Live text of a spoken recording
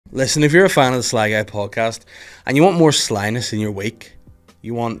Listen, if you're a fan of the Sly Guy podcast and you want more slyness in your week,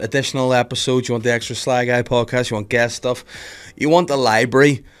 you want additional episodes, you want the extra Sly Guy podcast, you want guest stuff, you want a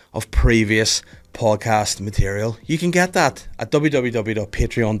library of previous podcast material, you can get that at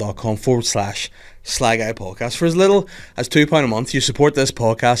www.patreon.com/Sly Guy podcast. For as little as £2 a month, you support this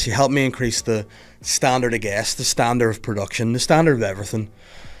podcast, you help me increase the standard of guests, the standard of production, the standard of everything.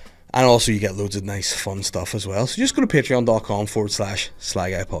 And also you get loads of nice fun stuff as well. So just go to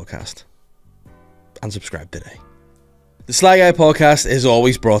patreon.com/Sly Guy podcast and subscribe today. The Sly Guy podcast is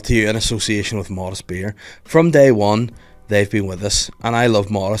always brought to you in association with Modest Beer. From day one, they've been with us, and I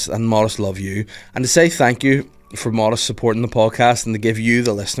love Modest, and Modest love you. And to say thank you for Modest supporting the podcast and to give you,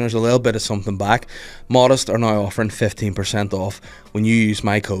 the listeners, a little bit of something back, Modest are now offering 15% off when you use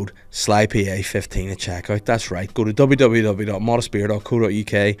my code SLYPA15 at checkout. That's right. Go to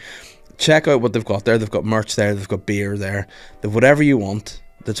www.modestbeer.co.uk. Check out what they've got there. They've got merch there. They've got beer there. They've whatever you want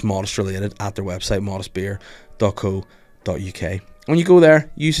that's Modest related at their website, modestbeer.co.uk. When you go there,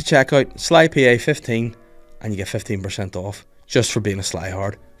 use the checkout SLYPA15 and you get 15% off just for being a Sly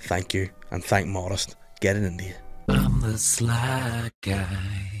Hard. Thank you, and thank Modest. Get it into you. I'm the Sly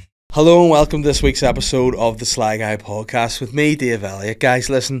Guy. Hello and welcome to this week's episode of the Sly Guy podcast with me, Dave Elliott. Guys,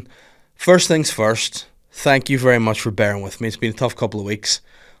 listen, first things first, thank you very much for bearing with me. It's been a tough couple of weeks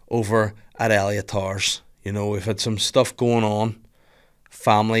over at Elliott Towers. You know, we've had some stuff going on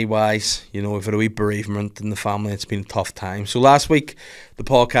family-wise. You know, we've had a wee bereavement in the family. It's been a tough time. So last week, the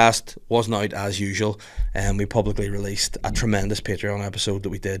podcast wasn't out as usual, and we publicly released a tremendous Patreon episode that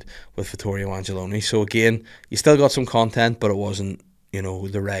we did with Vittorio Angeloni. So again, you still got some content, but it wasn't, you know,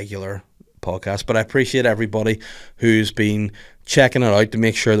 the regular podcast. But I appreciate everybody who's been checking it out to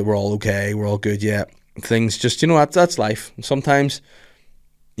make sure that we're all okay, we're all good yet. Things just, you know, that's life. And sometimes,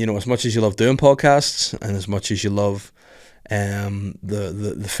 you know, as much as you love doing podcasts and as much as you love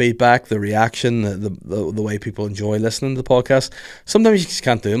the feedback, the reaction, the way people enjoy listening to the podcast, sometimes you just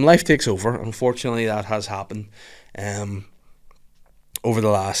can't do them. Life takes over. Unfortunately, that has happened over the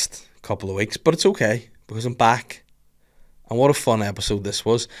last couple of weeks, but it's okay because I'm back. And what a fun episode this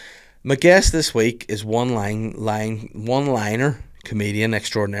was. My guest this week is one-liner comedian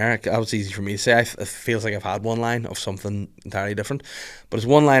extraordinaire. That was easy for me to say. It feels like I've had one line of something entirely different, but it's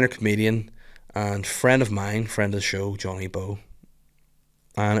one-liner comedian and friend of mine, friend of the show, Johnny Bow.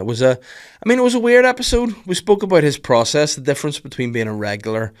 And it was a weird episode. We spoke about his process, the difference between being a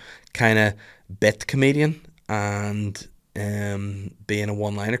regular kind of bit comedian and being a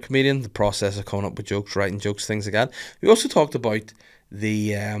one-liner comedian, the process of coming up with jokes, writing jokes, things like that. We also talked about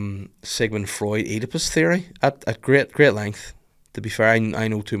the Sigmund Freud Oedipus theory at great length. To be fair, I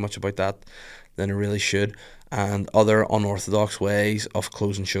know too much about that than I really should, and other unorthodox ways of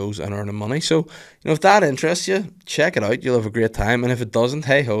closing shows and earning money. So, you know, if that interests you, check it out. You'll have a great time. And if it doesn't,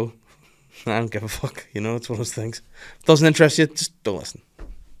 hey ho, I don't give a fuck. You know, it's one of those things. If it doesn't interest you, just don't listen.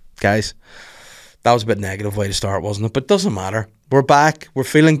 Guys, that was a bit negative way to start, wasn't it? But it doesn't matter. We're back. We're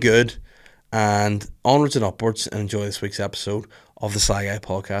feeling good. And onwards and upwards, and enjoy this week's episode of the Sly Guy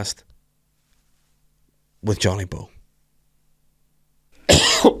podcast with Johnny Bow.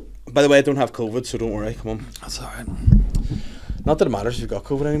 By the way, I don't have COVID, so don't worry. Come on. That's alright. Not that it matters if you've got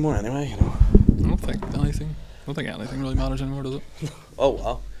COVID anymore anyway, you know. I don't think anything really matters anymore, does it? Oh,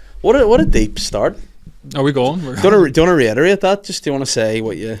 wow. What a deep start. Are we going? Do you want to reiterate that? Just do you want to say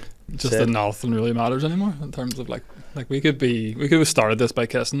what you Just said? that nothing really matters anymore in terms of like we could have started this by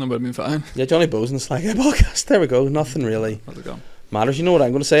kissing and it would have been fine. Yeah, Johnny Bow's in the Sly Guy podcast. There we go. Nothing really How's it going? matters. You know what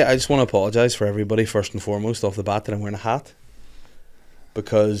I'm going to say? I just want to apologise for everybody first and foremost off the bat that I'm wearing a hat.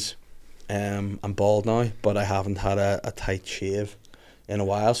 Because I'm bald now, but I haven't had a tight shave in a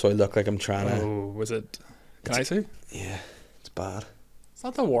while, so I look like I'm trying to... Oh, was it... Can I see? Yeah, it's bad. It's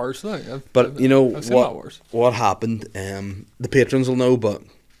not the worst, like. But you know I've seen that worse. what happened, the patrons will know, but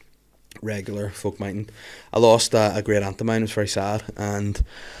regular folk mightn't. I lost a great aunt of mine. It was very sad, and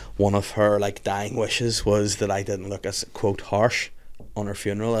one of her like dying wishes was that I didn't look as, quote, harsh on her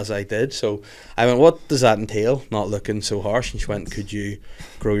funeral as I did. So I went, what does that entail, not looking so harsh? And she went, could you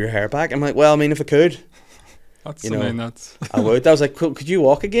grow your hair back? I'm like, well, I mean, if I could, That's, you know, I mean, that's... I would. I was like, could you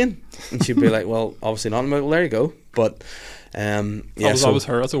walk again? And she'd be like, well, obviously not. I'm like, well, there you go. But yeah, that was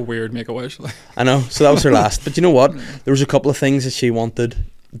her. That's a weird make-a-wish. I know. So that was her last. But you know what? There was a couple of things that she wanted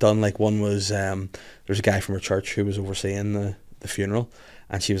done. Like one was there's a guy from her church who was overseeing the funeral,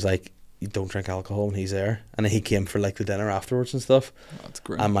 and she was like, you don't drink alcohol when he's there. And then he came for like the dinner afterwards and stuff. That's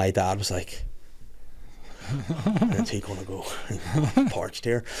great. And my dad was like, When's he gonna go? Parched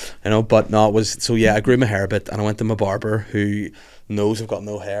here, But no, it was so. Yeah, I grew my hair a bit, and I went to my barber who knows I've got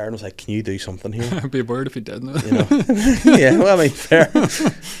no hair, and I was like, "Can you do something here?" I'd be worried if he didn't. Yeah, well, I mean, fair.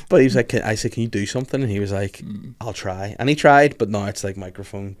 But he was like, I said, "Can you do something?" And he was like, "I'll try," and he tried, but now it's like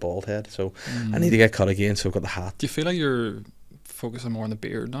microphone bald head, so I need to get cut again. So I've got the hat. Do you feel like you're focusing more on the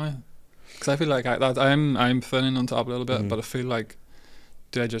beard now? Because I feel like I'm thinning on top a little bit, but I feel like,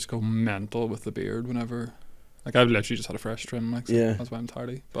 do I just go mental with the beard whenever? Like, I've literally just had a fresh trim, like, so Yeah. that's why I'm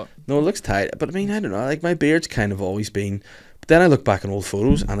tardy. But No, it looks tight. But I mean, I don't know. Like, my beard's kind of always been. But then I look back on old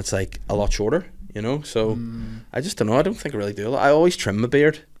photos and it's like a lot shorter, So I just don't know. I don't think I really do. I always trim my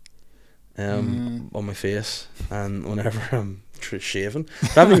beard on my face and whenever I'm shaving.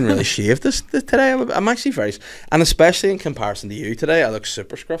 But I haven't even really shaved this today. I'm actually very. And especially in comparison to you today, I look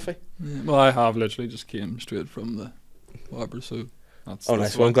super scruffy. yeah, well, I have literally just came straight from the barber, so. That's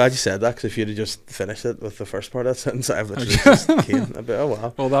Nice. Well, I'm glad you said that, because if you'd have just finished it with the first part of that sentence, I've literally just came a bit. Oh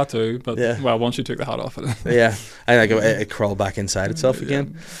wow. Well, that too, but Yeah. well, once you took the hat off it. Yeah, I like it crawled back inside itself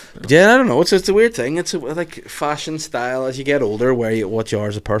again. But yeah, I don't know. It's a weird thing. It's like fashion style as you get older, what you are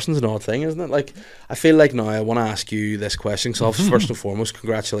as a person's an odd thing, isn't it? Like, I feel like now I want to ask you this question. So first and foremost,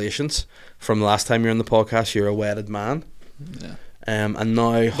 congratulations from the last time you were on the podcast. You're a wedded man. Yeah. And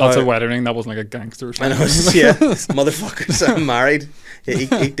now That's a wedding ring. That wasn't like a gangster. I know. Yeah, motherfuckers. I'm married.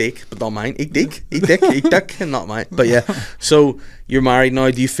 Yeah, eat dick, but not mine. Eat dick, not mine. But yeah, so you're married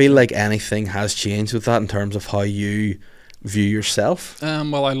now. Do you feel like anything has changed with that in terms of how you view yourself?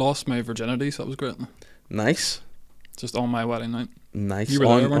 Well, I lost my virginity, so that was great. Nice. Just on my wedding night. Nice. You were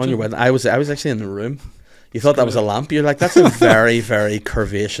there, weren't on your you? wedding. I was actually in the room. You thought that was a lamp. You're like, that's a very, very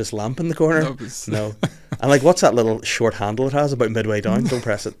curvaceous lamp in the corner. No. And like, what's that little short handle it has about midway down? Don't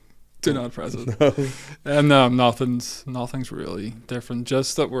press it. Do not press it. No. And nothing's really different.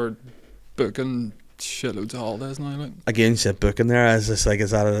 Just that we're booking shitloads of holidays now. Like, Again, you said booking there. Is this like,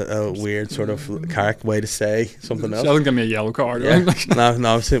 is that a weird sort of correct way to say something else? she doesn't give me a yellow card. Yeah. Right?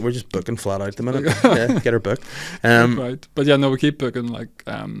 No, we're just booking flat out at the minute. Yeah, get her booked. Right. But yeah, no, we keep booking like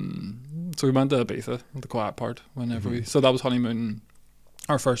so we went to Ibiza, the quiet part, whenever we. So that was honeymoon.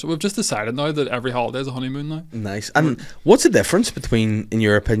 Our first. We've just decided now that every holiday is a honeymoon now. Nice. And what's the difference between, in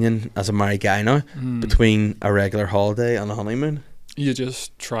your opinion, as a married guy now, between a regular holiday and a honeymoon? You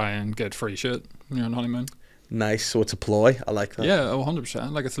just try and get free shit when you're on honeymoon. Nice. So it's a ploy. I like that. Yeah,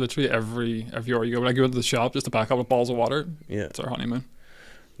 100%. Like, it's literally every year you go. Like, you go into the shop just to pack up with bottles of water. Yeah. It's our honeymoon.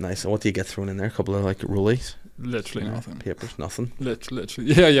 Nice. And what do you get thrown in there? A couple of like rollies? Literally nothing. Papers, nothing.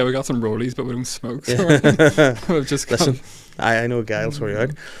 Literally. Yeah, we got some rollies, but we don't smoke. So we've just Listen, I know a guy will sort you out.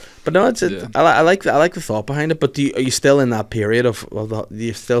 But no, it's I like the thought behind it. But are you still in that period do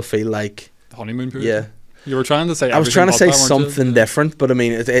you still feel like the honeymoon period? Yeah. You were trying to say. I was trying to say something different, but I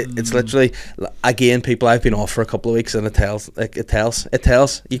mean, it's literally, again, people I've been off for a couple of weeks, and it tells.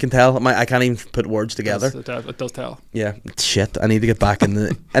 You can tell. I can't even put words together. It does tell. Yeah, shit. I need to get back in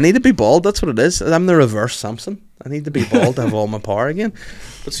the. I need to be bald. That's what it is. I'm the reverse Samson. I need to be bald to have all my power again.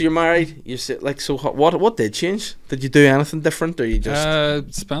 But so you're married. You sit like so. What did change? Did you do anything different, or you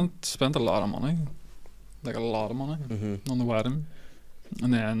just spent a lot of money, like a lot of money on the wedding,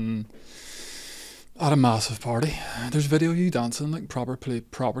 and then. At a massive party, there's video of you dancing like properly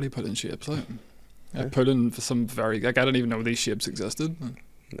put in shapes. Like, I put in some I didn't even know these shapes existed.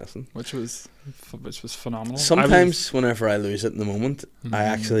 Nothing. Which was phenomenal. Sometimes whenever I lose it in the moment, I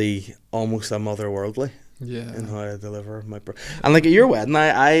actually almost am otherworldly. Yeah. In how I deliver my and like at your wedding,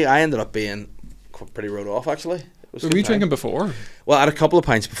 I ended up being pretty wrote off actually. Were we drinking before? Well, I had a couple of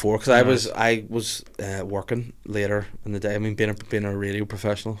pints before because I was working later in the day. I mean, being a radio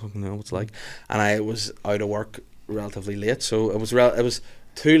professional, you know what it's like, and I was out of work relatively late, so it was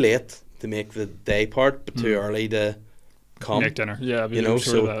too late to make the day part, but too early to come. Make dinner, yeah. You know,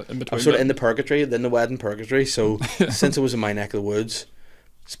 so I was sort of in the purgatory, then the wedding purgatory. So since it was in my neck of the woods.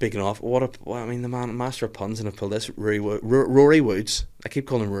 Speaking of, I mean, the master of puns, and I've pulled this, Rory Woods. I keep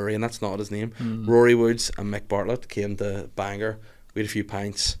calling him Rory, and that's not his name. Rory Woods and Mick Bartlett came to Bangor. We had a few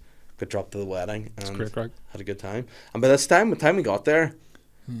pints, got dropped to the wedding, and had a good time. And by the time we got there,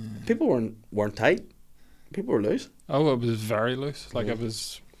 people weren't tight. People were loose. Oh, it was very loose. Like, it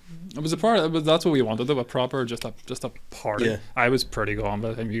was a party. That's what we wanted, though, a proper, just a party. Yeah. I was pretty gone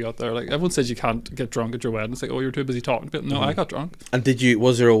by the time you got there. Like, everyone says you can't get drunk at your wedding. It's like, oh, you're too busy talking to people. No, I got drunk. And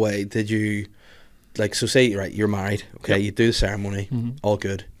was there a way, like, so say, right, you're married, okay, you do the ceremony, all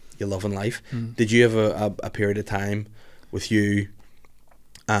good, you're loving life. Did you have a period of time with you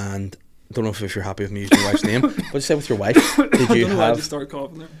and don't know if you're happy with me using your wife's name, but just say with your wife, did you I don't know why I have... just started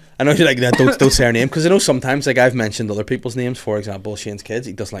coughing there. I know you're like, that. Don't say her name, because I know sometimes, like, I've mentioned other people's names. For example, Shane's kids,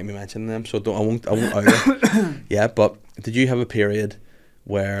 he doesn't like me mentioning them, so I won't out her. Yeah, but did you have a period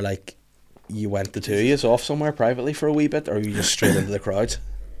where, like, you went the two of you off somewhere privately for a wee bit, or were you just straight into the crowds?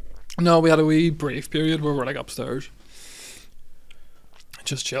 No, we had a wee brief period where we're like upstairs,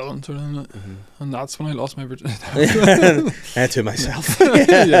 just chilling, sort of, and that's when I lost my virginity. And to myself.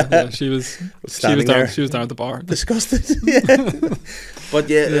 Yeah, she was down at the bar. Disgusted. Yeah. But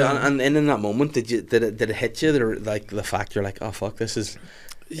yeah, and in that moment, did it hit you? Like the fact you're like, oh fuck, this is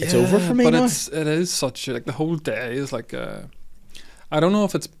it's over for me but now. it is such like the whole day is like I don't know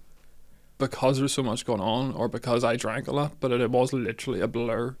if it's because there's so much going on or because I drank a lot, but it was literally a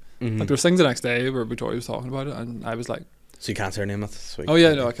blur. Like there was things the next day where Victoria was talking about it, and I was like, so you can't say her name, that's sweet. oh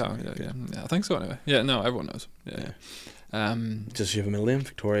yeah, no, I can't. Yeah, I think so anyway. Yeah, no, everyone knows. Yeah. Does she have a middle name?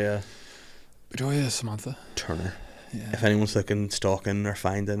 Victoria Samantha Turner. Yeah. If anyone's looking, stalking, or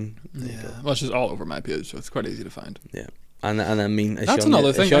finding, well, she's all over my page, so it's quite easy to find. Yeah. And I mean, that's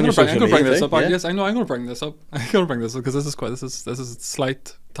another thing. I'm going to bring this up. Yeah? Yes, I know. I'm going to bring this up. I'm going to bring this up because this is a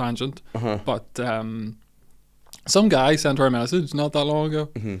slight tangent. But some guy sent her a message not that long ago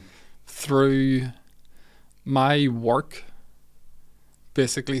through my work,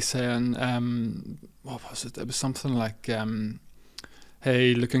 basically saying, what was it? It was something like,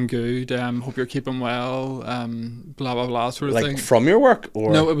 hey, looking good. Hope you're keeping well. Blah blah blah, sort of like thing. Like from your work,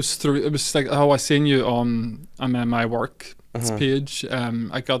 or no? It was like, oh, I seen you on my work page.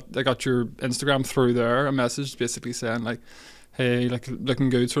 I got your Instagram through there. A message basically saying like, hey, like looking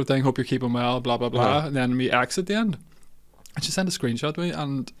good, sort of thing. Hope you're keeping well. Blah blah blah. And then we X at the end. And she sent a screenshot to me,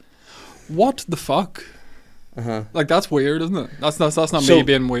 and what the fuck? Like that's weird, isn't it? That's not so me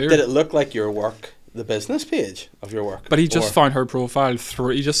being weird. Did it look like your work? The business page of your work, but he just found her profile through.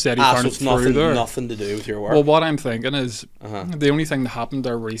 He just said he found it through there. Nothing to do with your work. Well, what I'm thinking is the only thing that happened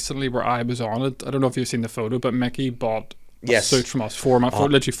there recently where I was on it. I don't know if you've seen the photo, but Mickey bought a suit from us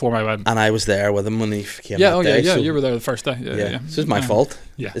literally for my wedding, and I was there with him when he came. Yeah, you were there the first day. Yeah. This is my fault.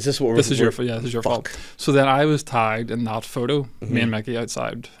 Yeah, is this what this is your fault. So then I was tagged in that photo, me and Mickey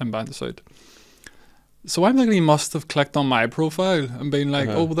outside him buying the suit. So I'm thinking he must have clicked on my profile and been like,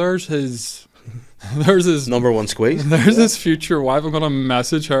 oh, there's his number one squeeze. There's his future wife. I'm gonna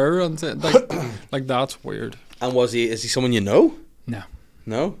message her and say, like that's weird. And is he someone you know?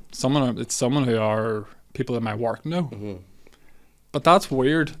 No. It's someone who are people in my work know. But that's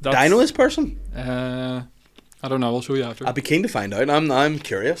weird. Do I know this person? I don't know. I'll show you after. I'd be keen to find out. I'm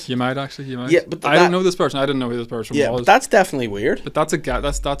curious. You might actually. You might. Yeah, but I don't know this person. I didn't know who this person was. Yeah, but that's definitely weird. But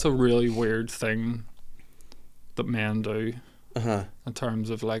that's a really weird thing that men do. In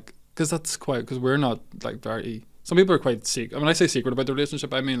terms of like. Because we're not like very. Some people are quite secret. When I say secret about the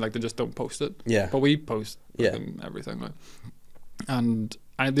relationship, I mean like they just don't post it. Yeah. But we post everything. Like. And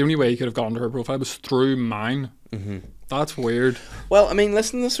the only way you could have gone to her profile was through mine. That's weird. Well, I mean,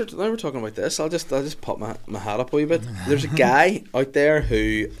 listen. Now we're talking about this. I'll just pop my hat up a wee bit. There's a guy out there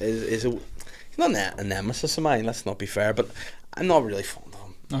who is he's not a nemesis of mine. Let's not be fair, but I'm not really fond of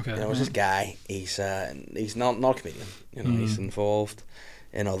him. Okay. You know, this guy. He's not a comedian. You know, he's involved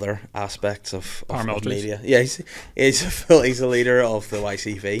in other aspects of media. Yeah, he's a leader of the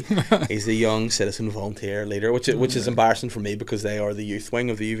YCV. He's the Young Citizen Volunteer Leader, which is embarrassing for me because they are the youth wing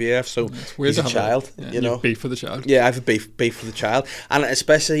of the UVF. So he's a child. You know, beef with the child. Yeah, I have a beef with the child, and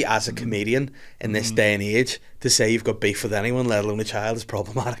especially as a comedian in this day and age, to say you've got beef with anyone, let alone a child, is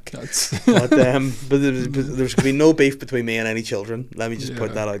problematic. But there's going to be no beef between me and any children. Let me just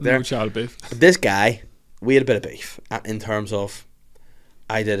put that out there. No child beef. But this guy, we had a bit of beef in terms of.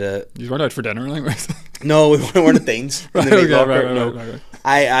 You weren't out for dinner or anything, right? No, we weren't at Dean's. Right.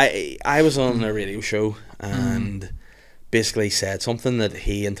 I was on a radio show and basically said something that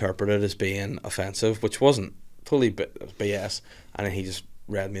he interpreted as being offensive, which wasn't, totally BS. And then he just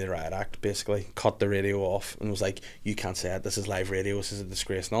read me the riot act, basically cut the radio off and was like, "You can't say it. This is live radio. This is a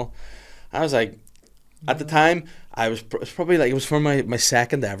disgrace." And all. I was like, at the time, it was probably like, it was for my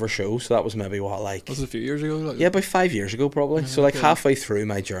second ever show, so that was maybe what, like... Was it a few years ago? Like? Yeah, about 5 years ago probably. So like halfway through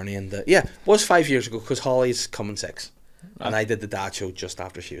my journey it was 5 years ago because Holly's coming 6. Right. And I did the dad show just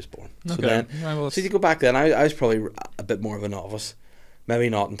after she was born. So then, so you go back then, I was probably a bit more of a novice. Maybe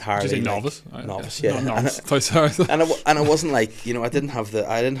not entirely. Did you say novice? Novice, yeah. And it wasn't like, you know, I didn't have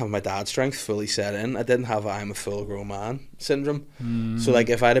my dad's strength fully set in. I didn't have I'm a full grown man syndrome. So like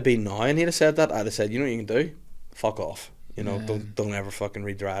if I'd have been now and he'd have said that, I'd have said, you know what you can do? Fuck off. You know, Yeah. don't ever fucking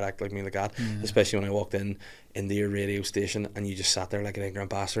read the riot act like me like that. Yeah. Especially when I walked into your radio station and you just sat there like an ignorant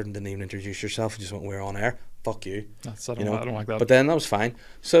bastard and didn't even introduce yourself and just went, we're on air. Fuck you. I You know? don't like that. But then that was fine.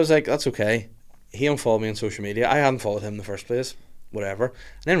 So I was like, that's okay. He unfollowed me on social media. I hadn't followed him in the first place. Whatever. And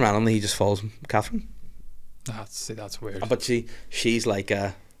then randomly he just follows Catherine. That's weird. But she's like,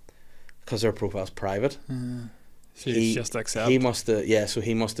 because her profile's private. She's just accept. He must have, yeah. So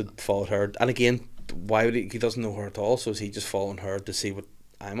he must have followed her. And again, why would he doesn't know her at all? So is he just following her to see what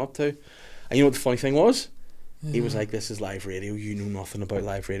I'm up to? And you know what the funny thing was? Yeah. He was like, "This is live radio. You know nothing about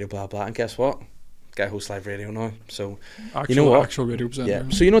live radio, blah blah." And guess what? Guy hosts live radio now. So you know what? Actual radio presenter. Yeah.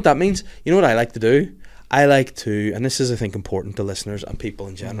 So you know what that means? You know what I like to do? I like to, and this is I think important to listeners and people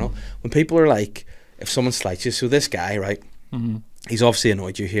in general. When people are like, if someone slights you, so this guy, right? He's obviously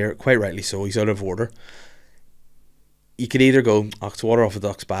annoyed you here, quite rightly so. He's out of order. You could either go, it's water off a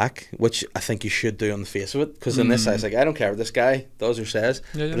duck's back, which I think you should do on the face of it, because in this I was like, I don't care what this guy does or says,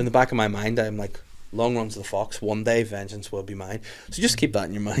 but in the back of my mind I'm like, long runs the fox, one day vengeance will be mine. So just keep that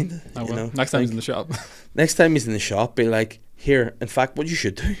in your mind. I will. You know? Next time he's in the shop. Next time he's in the shop, be like, here, in fact, what you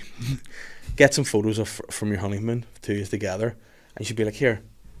should do, get some photos from your honeymoon, two years together, and you should be like, here,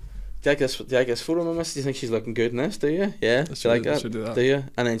 do you like this photo, my miss? Do you think she's looking good in this? Do you? Yeah. Do you like that? Do you?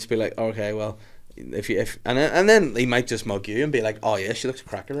 And then just be like, okay, well, and then he might just mug you and be like, oh yeah, she looks a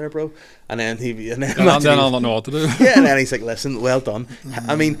cracker there, bro. And then then I'll not know what to do. Yeah, and then he's like, listen, well done.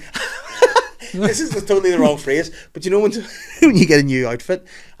 I mean, this is totally the wrong phrase, but you know when you get a new outfit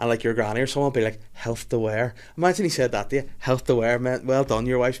and like your granny or someone will be like, health to wear. Imagine he said that to you, health to wear, man. Well done,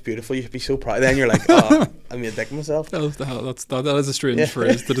 your wife's beautiful. You should be so proud. Then you're like, oh, I made a dick of myself. That is a strange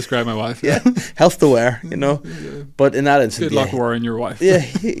phrase to describe my wife. Yeah, health to wear, you know. Yeah. But in that instance, good luck wearing your wife. Yeah,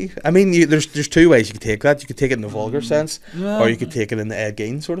 I mean, there's two ways you could take that. You could take it in the vulgar sense, or you could take it in the Ed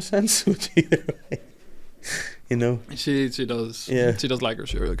Gein sort of sense. Which either way, you know. She does. Yeah. She does like her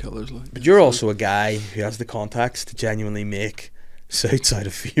serial killers. Like. But you're also a guy who has the contacts to genuinely make suits out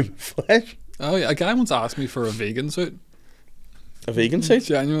of human flesh. Oh yeah, a guy once asked me for a vegan suit. A vegan suit?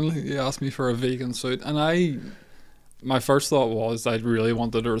 Genuinely, he asked me for a vegan suit, and my first thought was I really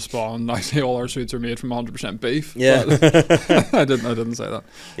wanted to respond. I say all our suits are made from 100% beef. Yeah, I didn't say that.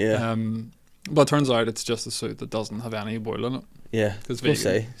 Yeah. But it turns out it's just a suit that doesn't have any oil in it. Yeah, I was going to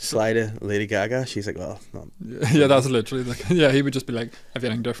say, slide to Lady Gaga. She's like, well, not. Yeah, that's literally like, yeah. He would just be like, have you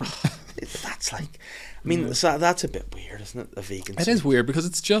anything different? That's like, I mean, so that's a bit weird, isn't it? A vegan. It is weird because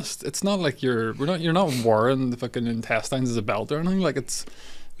it's not like you're not wearing the fucking intestines as a belt or anything. Like it's.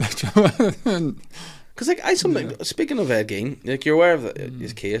 Because like speaking of Ed Gein, like you're aware of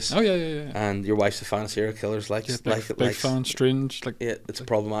his case. Oh yeah. And your wife's a fan of serial killers, like big fan, strange, like yeah, it's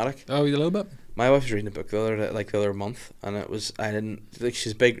problematic. Oh, you a little bit. My wife was reading a book the other month, and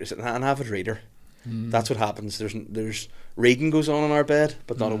she's big, an avid reader. That's what happens. There's reading goes on in our bed,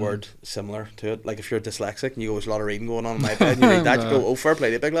 but not a word similar to it. Like if you're dyslexic and you go, there's a lot of reading going on in my bed, and you read that, you go, oh, fair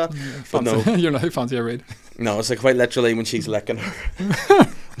play to big lad. But no, you're not fancy a read. No, it's like quite literally when she's licking her,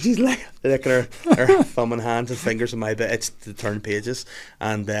 she's licking her thumb and hands and fingers in my bed. It's to turn pages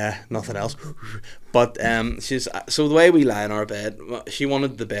and nothing else. But so the way we lie in our bed, she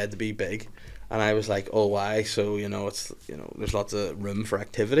wanted the bed to be big. And I was like, oh, why? So, it's, there's lots of room for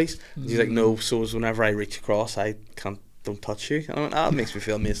activities. And she's like, no, so whenever I reach across, don't touch you. And I went, it makes me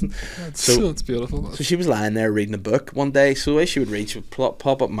feel amazing. That's beautiful. So she was lying there reading a book one day. So the way she would read, she would pop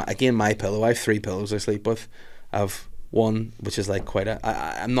up, my pillow. I have 3 pillows I sleep with. I have one, which is like quite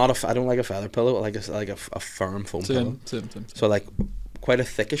I don't like a feather pillow. I like a firm foam pillow. Same. So like quite a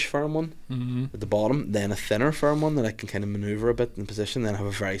thickish firm one at the bottom, then a thinner firm one that I can kind of maneuver a bit in position, then I have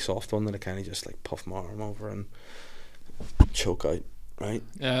a very soft one that I kind of just like puff my arm over and choke out, right?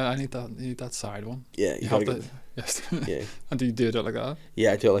 Yeah, I need that side one. Yeah, you have to. Yes. Yeah. And do you do it like that?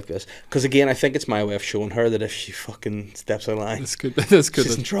 Yeah, I do it like this. Because again, I think it's my way of showing her that if she fucking steps out of line,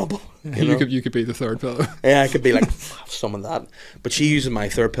 she's in trouble. You could be the third pillow. Yeah, I could be like some of that. But she uses my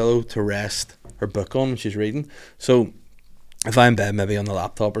third pillow to rest her book on when she's reading. So if I'm in bed, maybe on the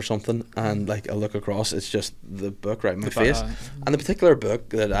laptop or something, and like I look across, it's just the book right in my face. And the particular book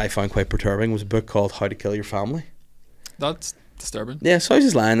that I found quite perturbing was a book called How to Kill Your Family. That's disturbing. Yeah, so I was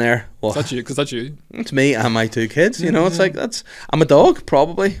just lying there. Well, that's you, because that's you. It's me and my 2 kids. It's like I'm a dog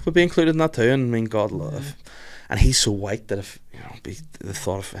probably would be included in that too. And I mean, God love, and he's so white that if be the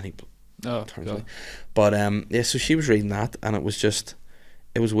thought of any turns away. But so she was reading that, and it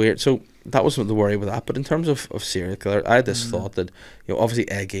was weird. So that wasn't the worry with that. But in terms of serial killer, I had this thought that obviously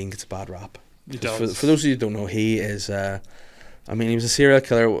Ed Gein gets a bad rap. For those of you who don't know, he is. He was a serial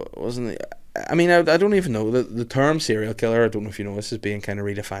killer, wasn't he? I mean, I don't even know the term serial killer. I don't know if you know this is being kind of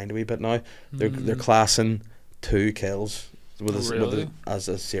redefined a wee bit now. They're classing 2 kills with Really? as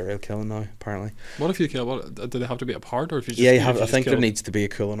a serial killer now. Apparently, What if you kill? What do they have to be apart, or if you just yeah. if you I just think there kill- needs to be a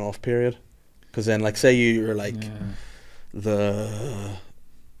cooling off period, because then, like, say you're like Yeah. the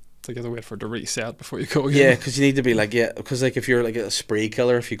It's like you have to wait for it to reset before you go again. yeah, because you need to be like because like if you're like a spree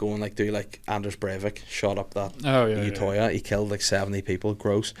killer, if you go and like do like Anders Breivik shot up that Oh yeah. Utoya, he killed like 70 people,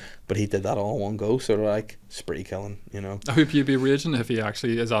 gross, but he did that all in one go, sort of like spree killing, you know. I hope you'd be raging if he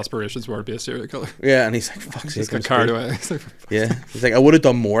actually his aspirations were to be a serial killer. Yeah, and he's like, fuck's Just sake, got I'm carried spree. away. It's like, Yeah, he's like, I would have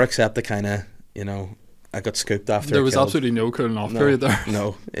done more, except the kind of, you know, I got scooped after. there I was killed. absolutely no cooling off No. period there.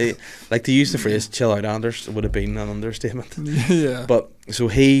 No, like to use the phrase "chill out, Anders" would have been an understatement. Yeah. But so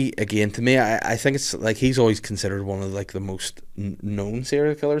he, again, to me, I think it's like he's always considered one of like the most known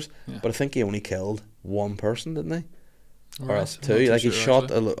serial killers. Yeah. But I think he only killed one person, didn't he? Or Right, else I'm not two. too Like he sure, shot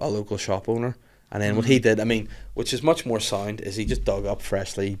actually. a local shop owner, and then what he did, I mean, which is much more sound, is he just dug up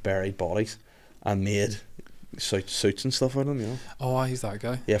freshly buried bodies and made suits and stuff out of them. You know? Oh, he's that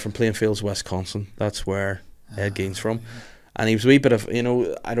guy. Yeah, from Plainfields, Wisconsin. That's where Ed Gein's from. And he was a wee bit of, you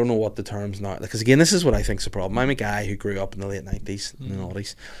know, I don't know what the terms now, because again, this is what I think's the problem. I'm a guy who grew up in the late 90s and the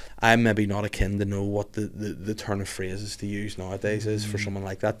 90s. I'm maybe not akin to know what the turn of phrases to use nowadays is for someone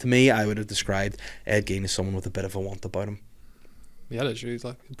like that. To me, I would have described Ed Gein as someone with a bit of a want about him. He had issues,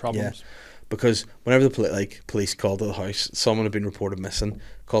 like problems. Because whenever the police called to the house, someone had been reported missing,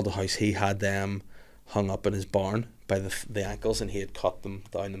 called the house, he had them hung up in his barn by the ankles, and he had cut them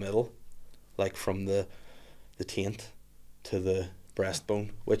down the middle, like from the taint to the breastbone,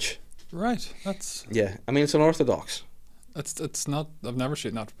 which Right. That's yeah, I mean, it's unorthodox. it's not. I've never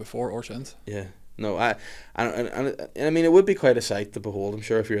seen that before or since. Yeah, no, and I mean, it would be quite a sight to behold, I'm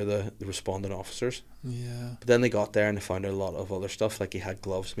sure, if you're the responding officers. Yeah. But then they got there and they found out a lot of other stuff, like he had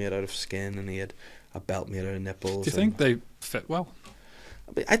gloves made out of skin and he had a belt made out of nipples. Do you think they fit well?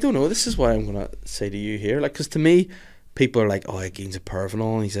 I don't know. This is what I'm gonna say to you here, like, because to me, people are like, "Oh, Gaines a perv and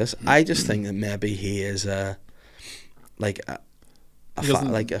all, and he's this." I just think that maybe he is like a He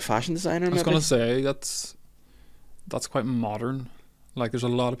doesn't- like a fashion designer. I was Maybe. gonna say that's quite modern. Like there's a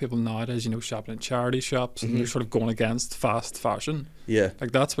lot of people nowadays, you know, shopping in charity shops, and they're sort of going against fast fashion. Yeah,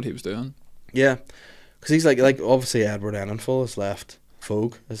 Like that's what he was doing. yeah, because he's like obviously Edward Enninful has left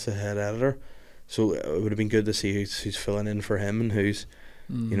Vogue as the head editor, so it would have been good to see who's filling in for him and who's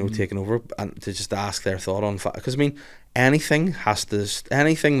you know taking over, and to just ask their thought on because I mean anything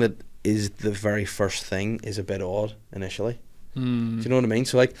that is the very first thing is a bit odd initially. Do you know what I mean?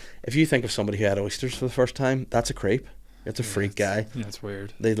 So like if you think of somebody who had oysters for the first time, that's a creep. It's a freak guy. Yeah, it's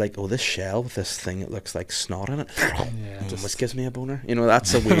weird. They'd like, oh, this shell with this thing that looks like snot in it. Yeah, Which gives me a boner. You know,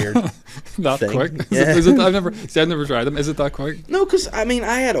 that's a weird that thing. quick. Yeah. Is it, I've never tried them. Is it that quick? No, because I mean,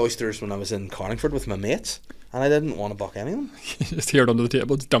 I had oysters when I was in Carlingford with my mates, and I didn't want to buck any of them. Just hear it under the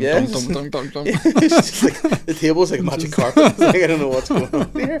table. Just dum Yeah. dum dum dum dum. It's just like the table's like a magic carpet. It's like, I don't know what's going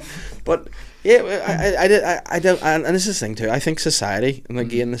on here, but yeah, I did, and this is the thing too. I think society, and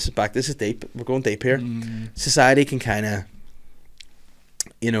again, this is deep. We're going deep here. Society can kind of,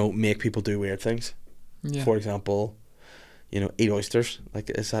 you know, make people do weird things. Yeah. For example, you know, eat oysters. Like,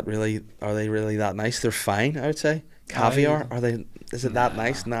 are they really that nice? They're fine, I would say. Caviar, is it that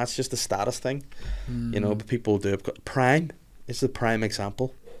nice? Nah, it's just a status thing. You know, but people do it. Prime is the prime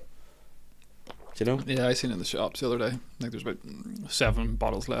example. Do you know? Yeah, I seen it in the shops the other day. Like there's about 7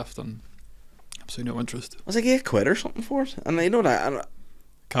 bottles left, and absolutely no interest. I was like, £8 or something for it. And you know that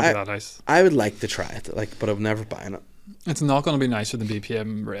Can't be that nice. I would like to try it, like, but I'm never buying it. It's not going to be nicer than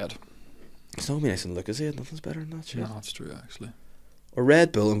BPM Red. It's not gonna be nice and Lucozade. Nothing's better than that shit. No, that's true actually. Or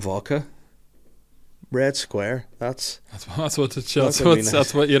Red Bull and vodka. Red Square. That's That's what the That's gonna be nice.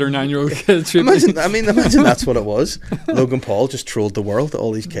 that's what 8 or 9-year-old kids should imagine. be. I mean, imagine that's what it was. Logan Paul just trolled the world.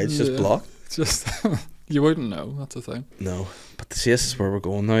 All these kids just Yeah. block. Just you wouldn't know. That's the thing. No, but see, this is where we're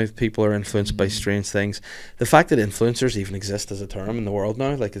going now. People are influenced by strange things. The fact that influencers even exist as a term in the world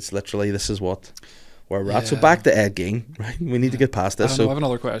now, like, it's literally, this is where we're at. So Yeah. back to Ed Gein, right? We need to get past I this. don't know, I So, have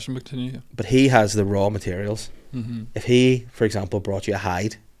another question, but continue. but he has the raw materials. Mm-hmm. If he, for example, brought you a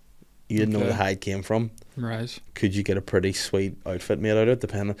hide, you didn't know where the Okay. hide came from, Right. could you get a pretty sweet outfit made out of it?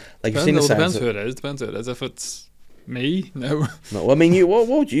 Depending, like, you've seen Depends, the depends signs. who it is. Depends who it is. If it's me, no, No, I mean, what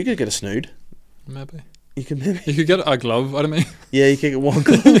would you could get a snood? maybe. You could maybe, You could get a glove out of me. yeah, you could get one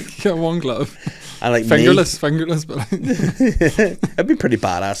glove. You could get one glove. And like Fingerless, but like, it'd be a pretty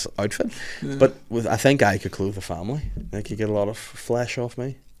badass outfit. yeah. But I think I could clothe the family. Like, you get a lot of flesh off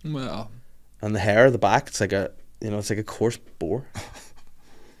me, Well, and the hair, the back, it's like it's like a coarse boar.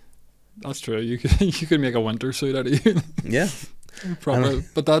 that's true. You could make a winter suit out of you. Yeah, Probably.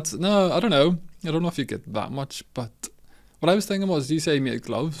 But that's no. I don't know. I don't know if you get that much. But what I was thinking was, you say you made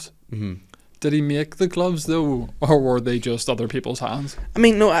gloves. mm-hmm. Did he make the gloves though, or were they just other people's hands? I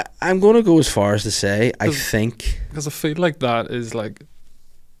mean, no, I'm going to go as far as to say I 'Cause- think Because I feel like that is like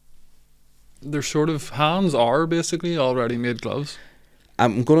their sort of hands are basically already made gloves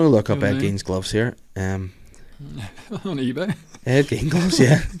I'm going to look up You know what Ed I mean? Gein's gloves here. on eBay. Ed Gein gloves,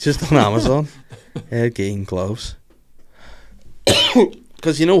 yeah, just on Amazon. Ed Gein gloves.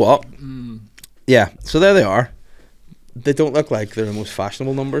 Because you know what? Yeah, so there they are. They don't look like they're the most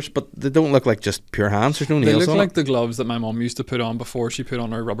fashionable numbers, but they don't look like just pure hands. There's no They nails look on like it. the gloves that my mum used to put on before she put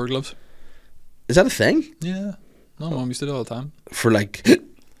on her rubber gloves. Is that a thing? Yeah, my mum used to do it all the time. For like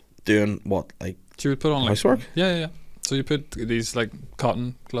doing what? Like She would put on like housework? Yeah. So you put these like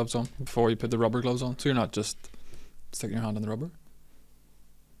cotton gloves on before you put the rubber gloves on, so you're not just sticking your hand in the rubber.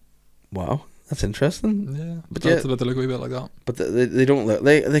 Wow, that's interesting. Yeah, But but yeah- they look a wee bit like that. But they don't look.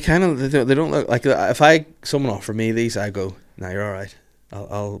 They kind of they don't look like. If someone offered me these, I go, nah, you're all right.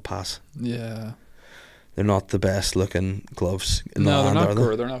 I'll pass. Yeah. They're not the best looking gloves in the No, they're land, not are they?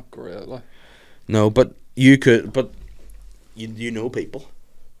 great. They're not great. Like. No, but you could. But you know people.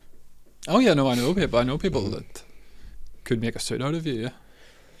 Oh yeah, no, I know people. I know people that could make a suit out of you. Yeah.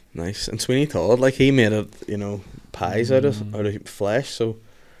 Nice. And Sweeney Todd, like he made it, pies out of flesh. So,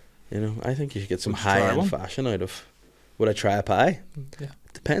 I think you should get some Would you try high end one? fashion out of. Would I try a pie? Yeah.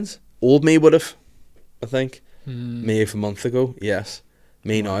 Depends. Old me would have. I think Mm. me a month ago. Yes.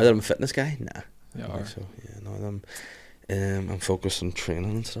 Me now that I'm a fitness guy. Nah. Yeah, I don't or think so yeah. Now that I'm focused on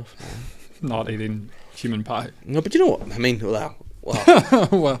training and stuff. not eating human pie. No, but you know what I mean. Well,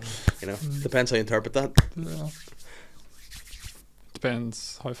 Well, depends how you interpret that. yeah.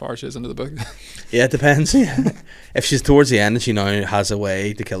 Depends how far she is into the book. Yeah, it depends. Yeah. If she's towards the end and she now has a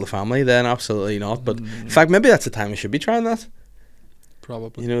way to kill the family, then absolutely not. But in fact, maybe that's the time we should be trying that.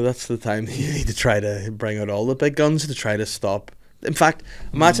 Probably. That's the time you need to try to bring out all the big guns to try to stop. In fact,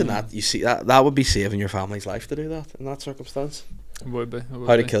 imagine that. You see that would be saving your family's life to do that in that circumstance. It would be.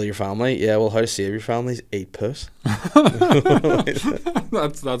 How to kill your family? Yeah, well, how to save your family is eat puss. That's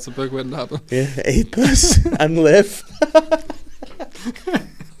a big way to happen. Yeah, eat puss and live.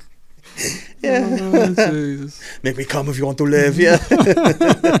 Yeah. Oh, Jesus. Make me come if you want to live, yeah.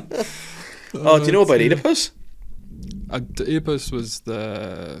 Oh, do you know about Oedipus? Oedipus was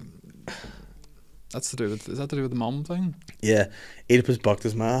the. That's to do with. Is that to do with the mum thing? Yeah, Oedipus bucked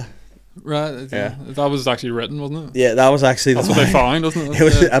his ma. Right. Yeah. That was actually written, wasn't it? Yeah, that was actually That's the what they found, wasn't it? It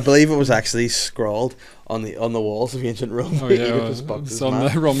was, Yeah. I believe it was actually scrawled on the walls of ancient Rome. Oh yeah, Oedipus bucked his it's on ma.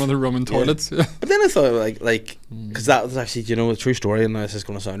 the Roman toilets. Yeah. But then I thought like because that was actually a true story, and this is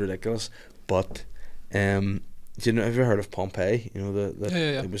going to sound ridiculous, but have you ever heard of Pompeii? The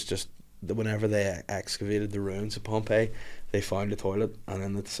Yeah. It was just whenever they excavated the ruins of Pompeii, they found a toilet, and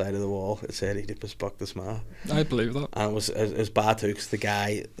then at the side of the wall it said Oedipus bucked his ma. I believe that. And it was bad too, because the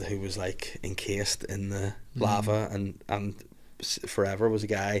guy who was like encased in the lava and forever was a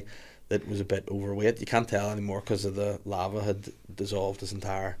guy that was a bit overweight. You can't tell anymore because of the lava had dissolved his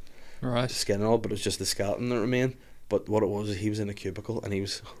entire Right. skin and all, but it was just the skeleton that remained. But what it was is he was in a cubicle and he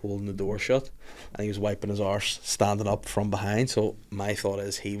was holding the door shut and he was wiping his arse standing up from behind. So my thought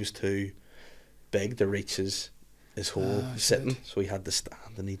is he was too big to reach his hole sitting, so he had to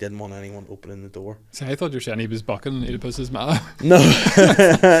stand and he didn't want anyone opening the door. See, I thought you were saying he was bucking Oedipus's ma. No,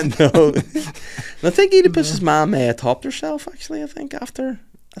 no. And I think Oedipus's mom may have topped herself actually. I think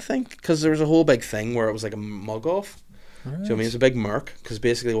because there was a whole big thing where it was like a mug off. Right. Do you know what I mean? It was a big murk because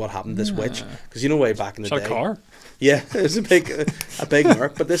basically what happened, this witch, because way back in the Shot day, a car. yeah, it was a big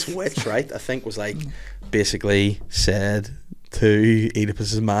murk. But this witch, right, I think was like basically said to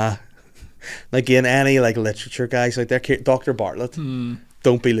Oedipus's ma, like in any like literature guys out there, Dr. Bartlett,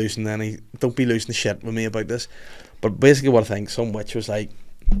 don't be losing the shit with me about this. But basically what I think, some witch was like,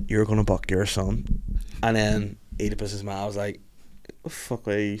 you're gonna buck your son, and then Oedipus's ma was like, what the fuck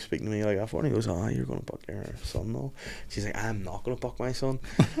are you speaking to me like that for? And he goes, you're gonna buck your son though. She's like, I'm not gonna buck my son.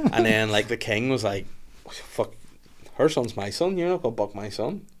 And then like the king was like, fuck, her son's my son, you're not gonna buck my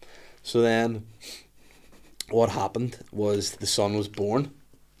son. So then what happened was the son was born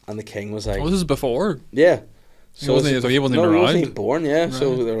and the king was like, Oh, this is before. yeah. He wasn't even he wasn't around. even born, yeah. Right.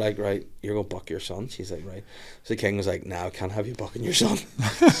 So they're like, right, you're gonna buck your son. She's like, right. So the king was like, no, I can't have you bucking your son.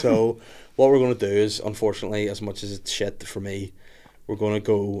 So what we're gonna do is, unfortunately, as much as it's shit for me, we're gonna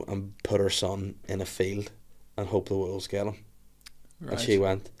go and put her son in a field and hope the wolves get him. Right. And she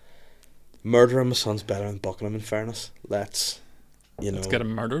went, murdering my son's better than bucking him, in fairness. Let's get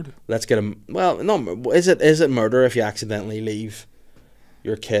him murdered. Let's get him. Well, no, is it murder if you accidentally leave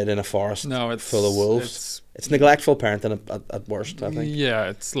your kid in a forest No, it's full of wolves. It's neglectful parenting at worst, I think. Yeah,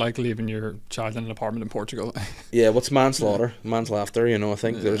 it's like leaving your child in an apartment in Portugal. Yeah, what's manslaughter? Manslaughter, you know, I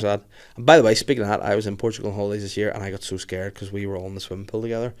think Yeah. there's that. And by the way, speaking of that, I was in Portugal on holidays this year and I got so scared because we were all in the swimming pool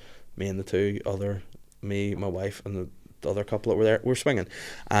together. Me and me, my wife, and the other couple that were there. We were swinging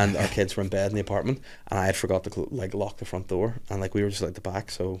and our kids were in bed in the apartment and I had forgot to lock the front door and like we were just at the back,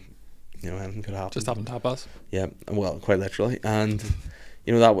 so you know, anything could happen. Just having tapas. Yeah, well, quite literally. And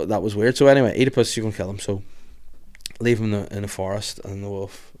you know, that was weird. So anyway, Oedipus, you can kill him. So leave him in the forest and the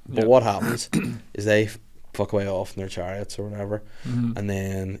wolf. But Yep. what happens is they fuck away off in their chariots or whatever, Mhm. and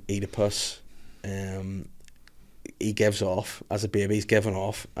then Oedipus, he gives off as a baby. He's giving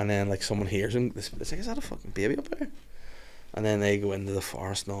off, and then like someone hears him. It's like, is that a fucking baby up there? And then they go into the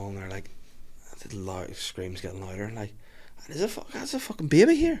forest and all, and they're like, the loud screams getting louder, and like, that's a fucking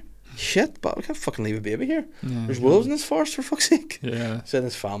baby here. Shit, but we can't fucking leave a baby here. Yeah, There's wolves in this forest, for fuck's sake. Yeah. So then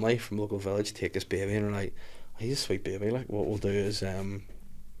his family from local village take this baby and are like, oh, he's a sweet baby. Like, what we'll do is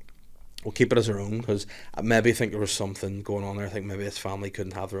we'll keep it as our own, because I maybe think there was something going on there. I think maybe this family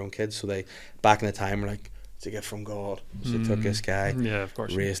couldn't have their own kids, so they back in the time were like, it's a gift from God. So they took this guy, Yeah, of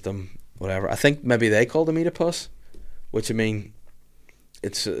course. raised him, whatever. I think maybe they called him Oedipus, which I mean,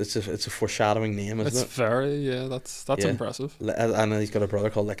 it's a foreshadowing name, isn't It's it? very, yeah, that's Yeah. impressive. And he's got a brother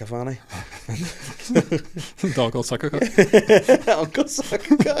called Lickafani. Dog called Suckercock. Uncle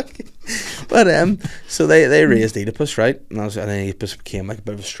Suckercock. But so they raised Oedipus, right? And then Oedipus became like a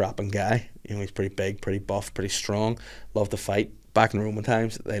bit of a strapping guy. You know, he's pretty big, pretty buff, pretty strong. Loved to fight. Back in Roman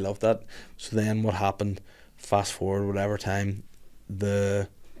times, they loved that. So then what happened? Fast forward, whatever time, the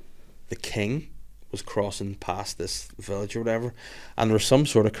king was crossing past this village or whatever, and there was some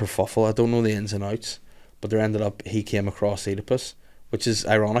sort of kerfuffle. I don't know the ins and outs, but there ended up he came across Oedipus, which is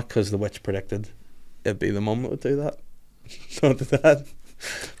ironic because the witch predicted it'd be the mum that would do that, not the dad.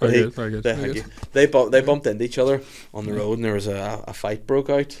 Very good, very good. Very good. They bumped into each other on the road, and there was a fight broke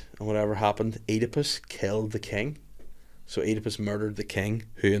out, and whatever happened, Oedipus killed the king. So Oedipus murdered the king,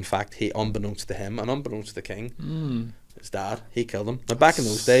 who in fact he, unbeknownst to him and unbeknownst to the king, his dad, he killed him. Now back in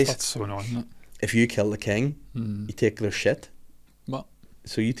those days, That's so annoying, isn't it? if you kill the king, you take their shit. What?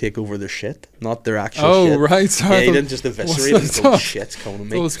 So you take over their shit, not their actual Oh, shit. right. Yeah, Sorry. he didn't just eviscerate them and go, shit's coming to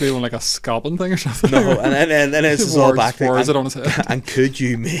me. Well, it's going like a scalping thing or something. No, and then it's just all back there. Wars it on his head. And could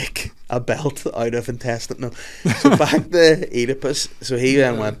you make a belt out of intestine? No. So back to Oedipus. So he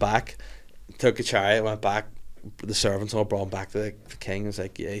then went back, took a chariot, went back. The servants all brought him back to the king. It's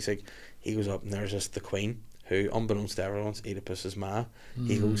like, yeah, he's like, he goes up and there's just the queen, who, unbeknownst to everyone, is Oedipus's ma.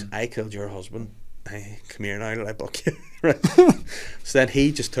 He goes, I killed your husband. Hey, come here now, I block you. Right. So then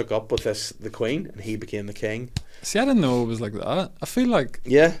he just took up with the queen, and he became the king. See, I didn't know it was like that. I feel like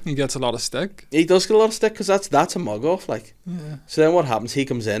Yeah, he gets a lot of stick. he does get a lot of stick because that's a mug off. Like, Yeah. so then what happens? He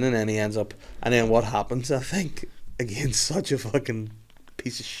comes in, and then he ends up, and then what happens? I think again, such a fucking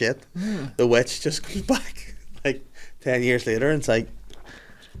piece of shit. Yeah. The witch just comes back like 10 years later, and it's like,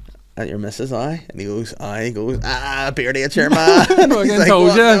 at your missus, aye? And he goes, aye. He goes, beard ate your man. And he's like, told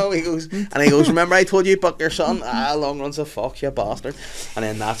what? ya. No. He goes, and he goes, remember I told you about your son? Long runs of fox, you bastard. And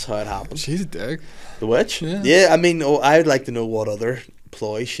then that's how it happened. She's a dick. The witch? Yeah. I mean, I would like to know what other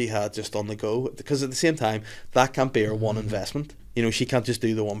ploy she had just on the go, because at the same time, that can't be her one investment. You know, she can't just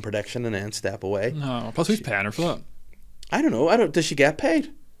do the one prediction and then step away. No. Plus, who's paying her for that? I don't know. Does she get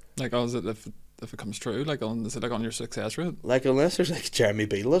paid? Like, oh, is it if it comes true? Like, is it like on your success rate? Like, unless there's like Jeremy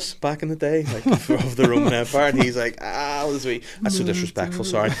Beadless back in the day, like of the Roman Empire, and he's like, that's so disrespectful,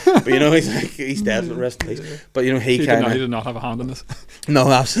 sorry. But you know, he's dead, but rest in peace. But you know, he He kind did of, not have a hand in this.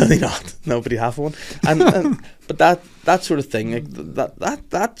 no, absolutely not. Nobody have one. And but that sort of thing, like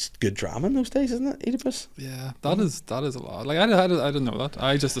that's good drama in those days, isn't it, Oedipus? Yeah, that is a lot. Like, I didn't know that.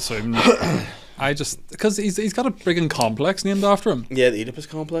 I just assumed. Because he's got a friggin' complex named after him. Yeah, the Oedipus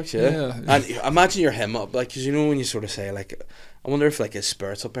complex. Yeah. Yeah. And imagine you're him up, like, because you know when you sort of say like, I wonder if like his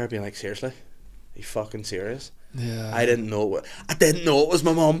spirits up there being like, seriously, are you fucking serious? Yeah. I didn't know it was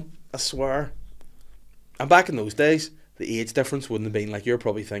my mum. I swear. And back in those days, the age difference wouldn't have been like, you're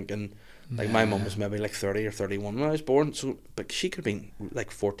probably thinking like my mum was maybe like 30 or 31 when I was born, so but she could have been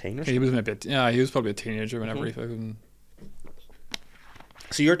like 14 or something. He was maybe he was probably a teenager whenever he fucking.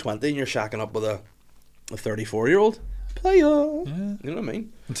 So you're 20 and you're shacking up with a 34-year-old player. Yeah. You know what I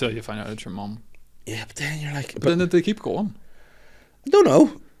mean? Until you find out it's your mum. Yeah, but then you're like, But then they keep going. I don't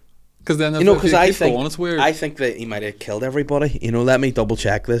know. Because then You know, because I keep think going, it's weird. I think that he might have killed everybody. You know, let me double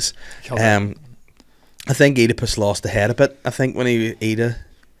check this. Killed it. I think Oedipus lost the head a bit. I think when he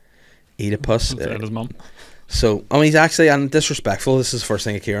Oedipus. And his mum. So I mean, he's actually, and disrespectful. This is the first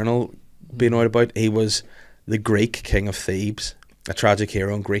thing Kieran will be annoyed about. He was the Greek king of Thebes. A tragic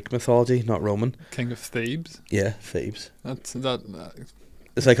hero in Greek mythology, not Roman. King of Thebes. Yeah, Thebes. That's that.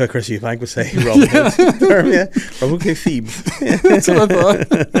 It's like how Chris Eubank would say Robin Hood term, yeah. Robin Hood Thebes. That's what I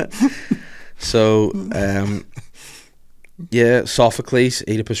thought. So, yeah, Sophocles,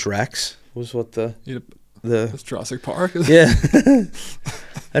 Oedipus Rex was what the It's Jurassic Park. yeah.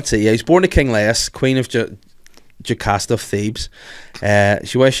 That's it. Yeah, he's born to King Lais, Queen of Jocasta of Thebes.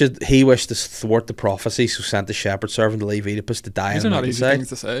 He wished to thwart the prophecy, so sent the shepherd servant to leave Oedipus to die These on are the not easy mountainside. things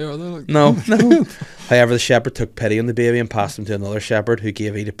to say, are they? Like, No, no. However, the shepherd took pity on the baby and passed him to another shepherd, who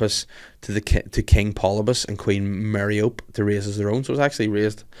gave Oedipus to King Polybus and Queen Meriope to raise as their own. So it was actually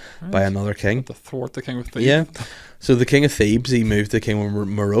raised by another king. to thwart the King of Thebes. Yeah. So the King of Thebes, he moved to the King of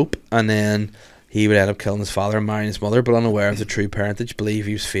Merope, and then he would end up killing his father and marrying his mother, but unaware of the true parentage, believed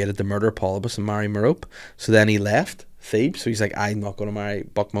he was fated to murder Polybus and marry Merope. So then he left Thebes. So he's like, I'm not going to marry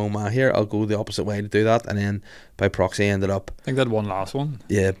buck my own ma here. I'll go the opposite way to do that. And then by proxy, ended up, I think that one last one.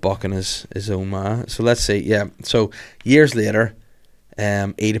 yeah, bucking his own ma. So let's see. Yeah. So years later,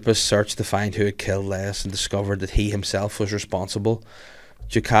 Oedipus searched to find who had killed Laius and discovered that he himself was responsible.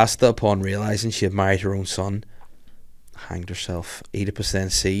 Jocasta, upon realizing she had married her own son, hanged herself. Oedipus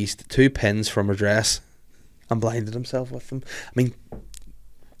then seized 2 pins from her dress and blinded himself with them. I mean,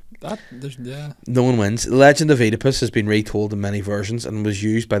 no one wins. The legend of Oedipus has been retold in many versions and was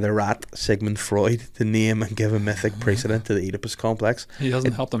used by the rat Sigmund Freud to name and give a mythic precedent to the Oedipus complex. He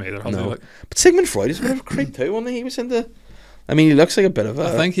hasn't helped them either, has he? No. Like, But Sigmund Freud is a bit of a creep too, wasn't he? He was into... I mean, he looks like a bit of a...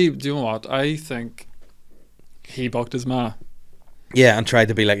 I think he... Do you know what? I think he bucked his ma. Yeah, and tried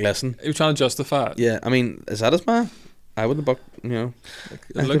to be like, listen. He was trying to justify it. Yeah, I mean, is that his man? I wouldn't buck, you know.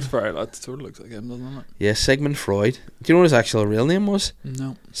 Like, it looks very... That sort of looks like him, doesn't it? Yeah, Sigmund Freud. Do you know what his actual real name was?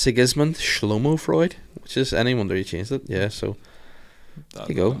 No. Sigismund Shlomo Freud, which is any wonder he changed it. Yeah, so there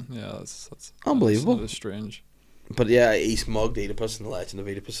you go. Yeah, that's Unbelievable. That is strange. But yeah, he smugged Oedipus and the legend of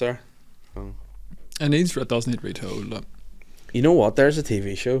Oedipus there. Oh. It does need retold. Look. You know what? There's a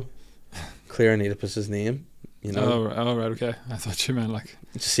TV show clearing Oedipus's name. You know, oh right, okay. I thought you meant like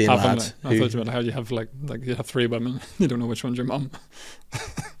just seeing having, lads. I thought you meant how you have like you have 3 women, you don't know which one's your mum.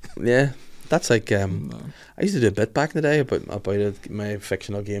 Yeah, that's like No. I used to do a bit back in the day about my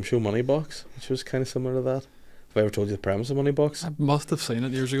fictional game show MONEYBOX, which was kind of similar to that. Have I ever told you the premise of MONEYBOX? I must have seen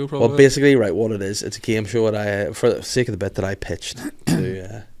it years ago, probably. Well, basically, right, what it is, it's a game show that I, for the sake of the bit that I pitched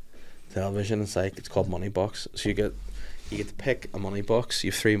to television, it's called MONEYBOX. So you get to pick a money box. You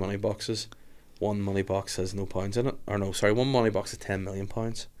have 3 money boxes. One money box has no pounds in it, or no, sorry, one money box is £10 million.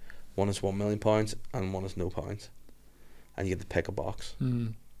 One is £1 million, and one is no pounds. And you get to pick a box.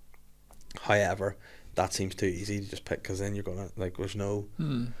 Mm. However, that seems too easy to just pick, because then you're gonna there's no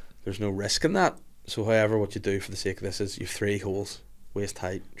risk in that. So, however, what you do for the sake of this is you have 3 holes, waist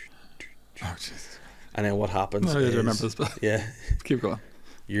height. Oh Jesus! And then what happens? I is, remember this, but yeah, keep going.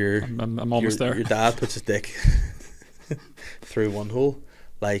 I'm almost there. Your dad puts his dick through one hole.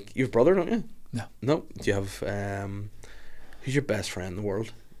 Like, you have a brother, don't you? No. No. Do you have who's your best friend in the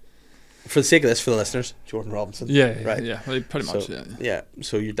world? For the sake of this, for the listeners, Jordan Robinson. Yeah, right. Yeah, pretty much. So, yeah.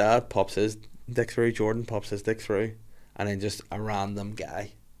 So your dad pops his dick through. Jordan pops his dick through, and then just a random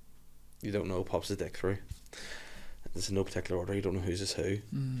guy you don't know pops his dick through. There's no particular order. You don't know who's is who,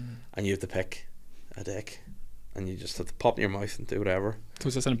 and you have to pick a dick, and you just have to pop in your mouth and do whatever. So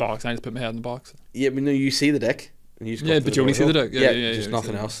it's just in a box. I just put my head in the box. Yeah, but no, you see the dick, and you just go but you only see the dick. Yeah, just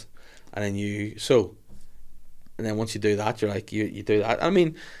nothing else. And then and then once you do that, you're like you do that. I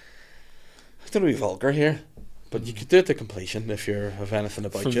mean, I don't want to be vulgar here, but you could do it to completion if you have anything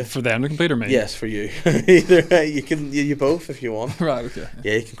about you. For them to complete, or me? Yes, for you. Either you can you both if you want. Right. Okay.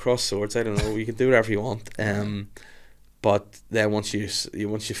 Yeah, you can cross swords. I don't know. You can do whatever you want. But then once you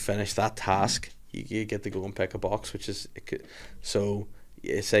finish that task, you get to go and pick a box, which is so.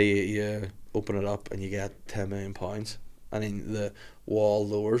 Say you open it up and you get £10 million, and then the wall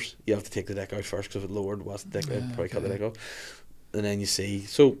lowers. You have to take the dick out first, because if it lowered, was the dick, it'd probably cut the dick off. And then you see.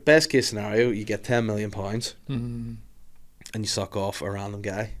 So best case scenario, you get £10 million, and you suck off a random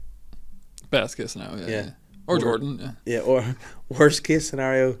guy. Best case scenario, yeah. Or Jordan, yeah. Or worst case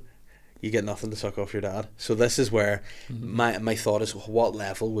scenario, you get nothing to suck off your dad. So this is where my thought is, what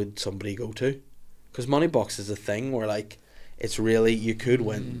level would somebody go to? Because MONEYBOX is a thing where, like, it's really, you could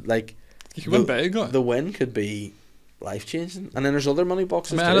win. Like, you could win big. The win could be life changing, and then there's other money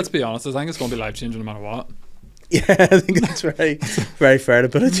boxes. I mean, let's be honest. I think it's going to be life changing no matter what. Yeah, I think that's very, very fair to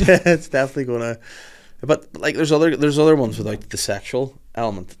put it. Yeah, it's definitely going to. But like, there's other ones without the sexual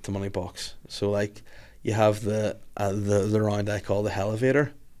element to MONEYBOX. So like, you have the round I call the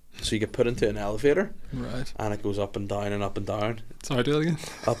elevator. So you get put into an elevator, Right. and it goes up and down and up and down, Sorry, do it again.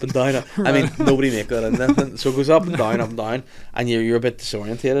 up and down. I mean, nobody make that in anything. So it goes up and down, and you're a bit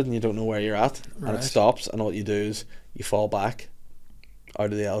disorientated and you don't know where you're at, and Right. it stops, and what you do is you fall back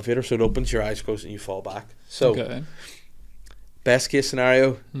out of the elevator. So it opens, your eyes close, and you fall back. So Okay. best case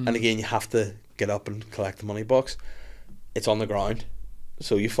scenario, Mm. and again you have to get up and collect the money box. It's on the ground,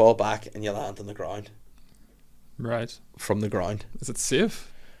 so you fall back and you land on the ground Right. from the ground. Is it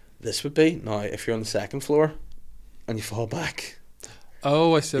safe? This would be now if you're on the second floor and you fall back,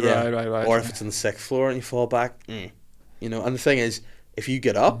 Oh, I see. Yeah. Right. or if it's on the sixth floor and you fall back, you know. And the thing is, if you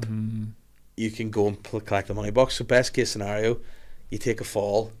get up, you can go and collect the money box. So best case scenario, you take a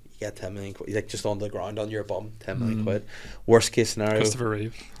fall, you get 10 million quid, like just on the ground on your bum, 10 million quid. Worst case scenario, Christopher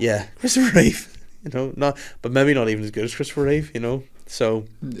Reeve. yeah, Christopher Reeve, you know, not, but maybe not even as good as Christopher Reeve, you know. So,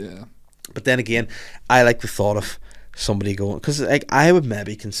 Yeah. but then again, I like the thought of somebody going, because like I would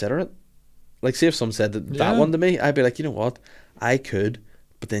maybe consider it. Like, say if someone said that Yeah. one to me, I'd be like, you know what, I could,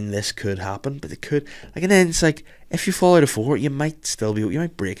 but then this could happen, but it could, like, and then it's like, if you fall out of 4, you might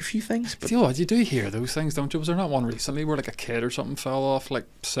break a few things, but Do you know what? You do hear those things, don't you? Was there not one recently where like a kid or something fell off like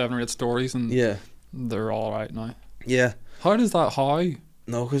 7 or 8 stories and yeah, they're all right now? yeah. How does that? How?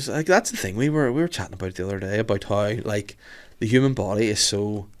 No, because like that's the thing we were chatting about the other day about how like the human body is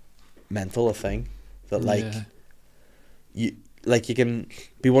so mental a thing that like Yeah. you can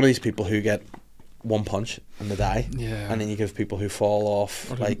be one of these people who get one punch and they die, Yeah. and then you give people who fall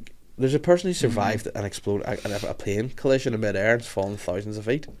off Or like there's a person who survived an a plane collision in midair and has fallen thousands of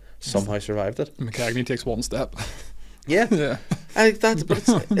feet, somehow survived it. McCagney takes one step. Yeah, Yeah. I think that's, but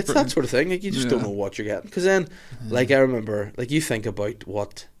it's that sort of thing. Like you just don't Yeah. know what you're getting. Because then, like I remember, like you think about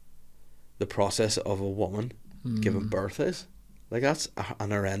what the process of a woman giving birth is. Like that's an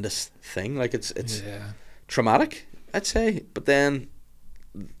horrendous thing. Like it's Yeah. traumatic, I'd say. But then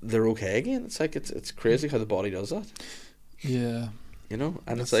they're okay again. It's like it's crazy how the body does that. Yeah. You know,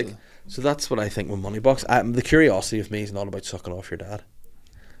 and That's it's like so that's what I think with MONEYBOX. The curiosity of me is not about sucking off your dad.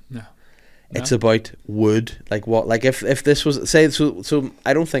 No. It's about like if this was say so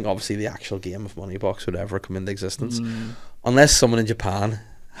I don't think obviously the actual game of MONEYBOX would ever come into existence unless someone in Japan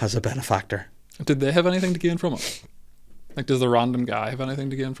has a benefactor. Did they have anything to gain from it? Like, does the random guy have anything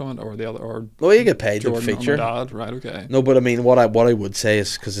to gain from it, or the other, or Well, you get paid Jordan to or feature. my dad? Right. Okay. No, but I mean what I would say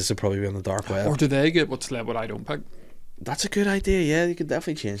is because this would probably be on the dark web. Or do they get what I don't pick? That's a good idea. Yeah, you could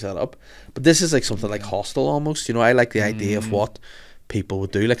definitely change that up. But this is like something like Hostel almost. You know, I like the idea of what people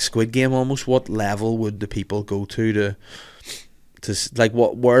would do, like Squid Game almost. What level would the people go to like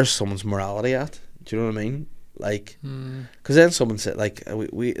where's someone's morality at? Do you know what I mean? Like, because then someone said like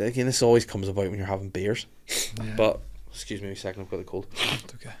we again this always comes about when you're having beers. Yeah. But excuse me a second, I've got a cold.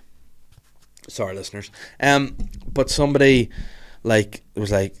 It's okay. Sorry, listeners. But somebody like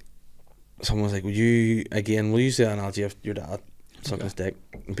was like, someone was like, "Would you again? We'll use the analogy of your dad sucking his dick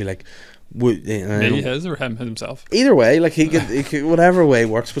and be like, would Me, his, or him himself? either way, like he could whatever way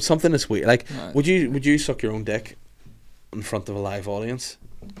works, but something that's weird. Like, Right. would you suck your own dick in front of a live audience,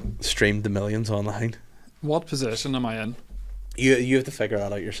 streamed to millions online? What position am I in? You have to figure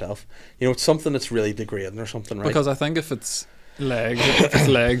that out yourself. You know, it's something that's really degrading or something, right? Because I think if it's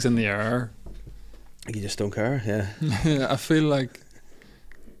legs in the air, You just don't care. Yeah. I feel like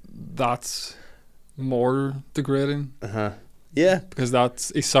that's more degrading Yeah. because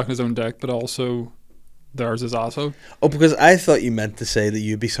he's sucking his own dick, but also there's his asshole. Oh, because I thought you meant to say that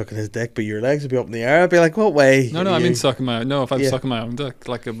you'd be sucking his dick, but your legs would be up in the air. I'd be like, what way? No, are I you? mean sucking my. No, if I'm Yeah. sucking my own dick,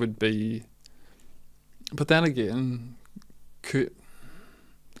 like it would be. But then again,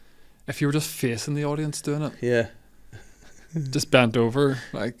 if you were just facing the audience doing it, Yeah. just bent over,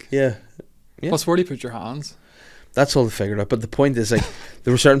 like. Yeah. Yeah. Plus, where do you put your hands? That's all they figured out. But the point is, like,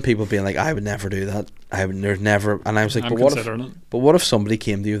 there were certain people being like, I would never do that. There's never. And I was like, I'm but what if? considering it. But what if somebody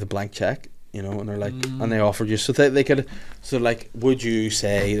came to you with a blank check, you know, and they're like, and they offered you, so they could, so like, would you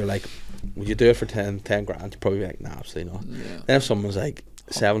say, they're like, would you do it for 10 grand? You'd probably be like, nah, absolutely not. Yeah, Then if someone's like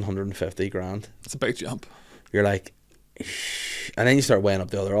 750 grand, it's a big jump. you're like, and then you start weighing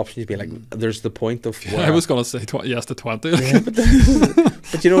up the other options. You'd be like, there's the point of. I was gonna say yes to 20. Yeah,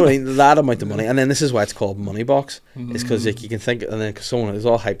 but you know what I mean? That amount of money, and then this is why it's called MONEYBOX. It's because like you can think, and then because someone is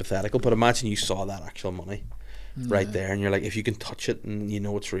all hypothetical, but imagine you saw that actual money right there, and you're like, if you can touch it and you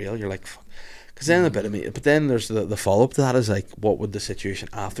know it's real, you're like, because then a bit of me. But then there's the follow up to that is like, what would the situation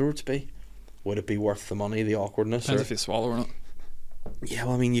afterwards be? Would it be worth the money, the awkwardness? Depends Or, if you swallow or not. yeah,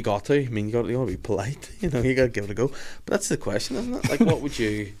 well, I mean, you got to. I mean, you got to be polite. You know, you got to give it a go. But that's the question, isn't it? Like, what would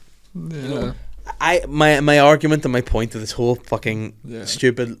you? Yeah. You know, my argument and my point to this whole fucking Yeah.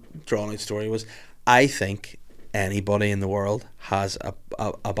 stupid drawn out story was, I think anybody in the world has a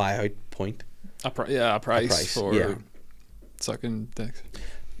buyout point. A price for yeah. sucking dicks.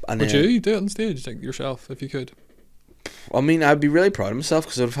 And Would you do it on stage, like yourself, if you could? I mean, I'd be really proud of myself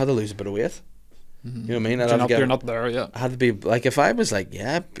because I'd have had to lose a bit of weight. Mm-hmm. You know what I mean? You're not there yet. I had to be like, if I was like,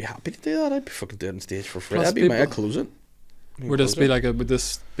 yeah, I'd be happy to do that. I'd be fucking doing it on stage for free. Plus I'd be my close it. Would this be like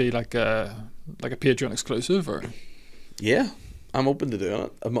a Patreon exclusive or? Yeah, I'm open to doing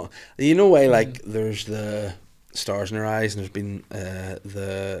it. You know, why like there's the Stars in Their Eyes, and there's been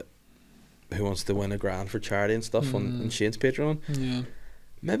the Who Wants to Win a Grand for charity and stuff on Shane's Patreon. Yeah,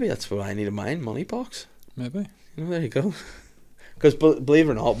 maybe that's what I need in mine. MONEYBOX. Maybe. You know, there you go. Because believe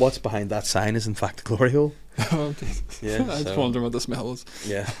it or not, what's behind that sign is in fact a glory hole. Oh, Jesus. Yeah, I was wondering what the smell was.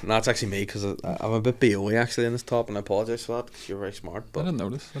 Yeah, no, it's actually me because I'm a bit BOE actually in this top, and I apologise for that because you're very smart. But I didn't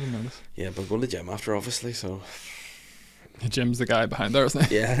notice. Yeah, but going to the gym after, obviously, so. Jim's the guy behind there, isn't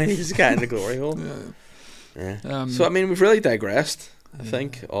he? Yeah, he's the guy in the glory hole. Yeah. So I mean, we've really digressed. I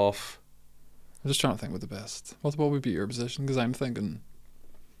think off. I'm just trying to think what the best. What would be your position? Because I'm thinking.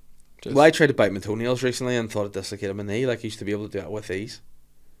 Well, I tried to bite my toenails recently and thought it dislocated my knee. Like, I used to be able to do that with ease.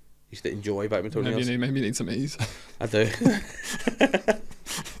 Used to enjoy biting my toenails. Maybe you need some ease. I do.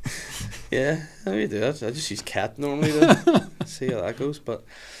 Yeah, how do you do that? I just use cat normally to see how that goes. But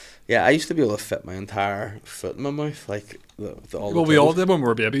yeah, I used to be able to fit my entire foot in my mouth, like all. Well, we all did when we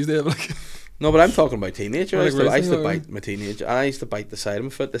were babies, Dave. Like. No, but I'm talking about teenager. I used to bite my teenager. I used to bite the side of my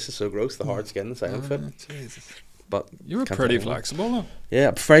foot. This is so gross. The hard skin inside of my foot. Jesus. But you were pretty flexible, though.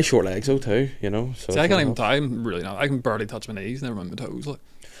 Yeah, very short legs though too. You know. So see, I can't even tie. I'm really not. I can barely touch my knees. Never mind my toes. Like.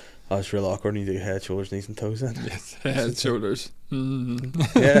 Oh, it's real awkward when you do head, shoulders, knees, and toes. Then. Yes, head, shoulders.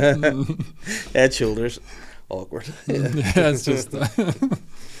 Yeah, head, shoulders, awkward. Yeah, it's just.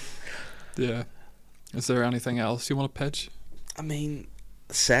 Yeah. Is there anything else you want to pitch? I mean,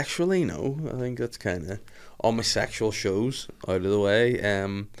 sexually, no. I think that's kind of all my sexual shows out of the way.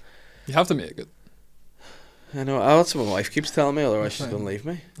 You have to make it. I know. That's what my wife keeps telling me. Otherwise, she's gonna leave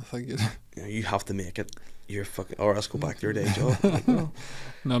me. I think you have to make it. You're fucking, or else go back to your day job. Like, well,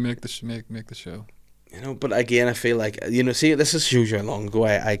 no, make the show. You know, but again, I feel like see, this is shows you how long ago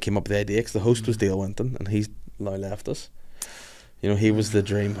I came up with the idea because the host was Dale Winton and he's now left us. You know, he was the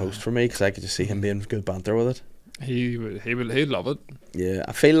dream host for me because I could just see him being good banter with it. He'd love it. Yeah,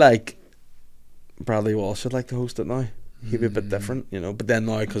 I feel like Bradley Walsh would like to host it now. He'd be a bit different, you know. But then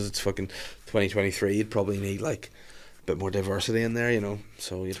now, because it's fucking 2023, you'd probably need like a bit more diversity in there, you know.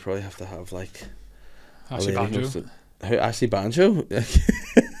 So you'd probably have to have like Ashley Banjo. Ashley Banjo?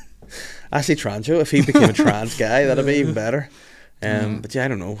 Ashley Tranjo. If he became a trans guy, that'd be even better. But yeah, I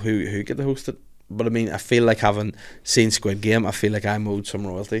don't know who could host it. But I mean, I feel like having seen Squid Game, I feel like I'm owed some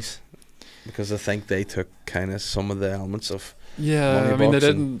royalties because I think they took kind of some of the elements of. Yeah, I mean they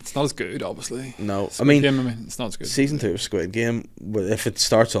didn't. It's not as good, obviously. No, Squid Game, it's not as good. Season 2 of Squid Game, if it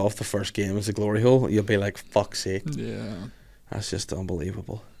starts off the first game as a glory hole, you'll be like, "Fuck's sake!" Yeah, that's just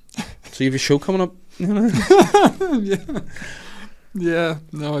unbelievable. So you have a show coming up, you know? yeah.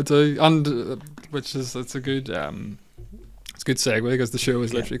 No, I do, and it's a good segue because the show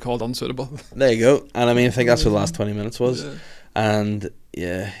is literally called Unsuitable. There you go, and I mean I think that's what the last 20 minutes was, yeah. And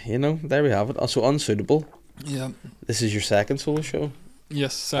yeah, you know, there we have it. Also Unsuitable. Yeah. This is your second solo show?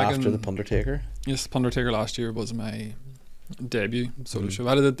 Yes, second. After the Pundertaker? Yes, Pundertaker last year was my debut solo show.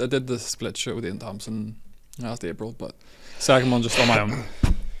 I did the split show with Ian Thompson last April, but second one just on my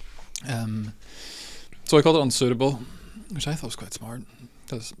own. So I called it Unsuitable, which I thought was quite smart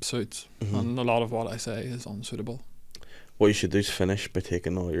because it suits, and a lot of what I say is unsuitable. What you should do is finish by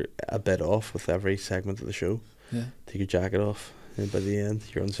taking a bit off with every segment of the show. Yeah. Take your jacket off, and by the end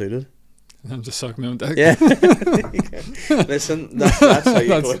you're unsuited. I'm just sucking my own dick. Yeah. Listen, that's how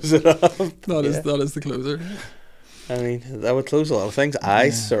you close it up. That is the closer. I mean, that would close a lot of things.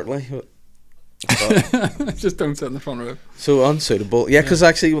 Certainly. Just don't sit in the front row. So Unsuitable. Yeah, because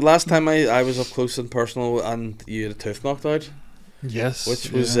actually last time I was up close and personal and you had a tooth knocked out. Yes.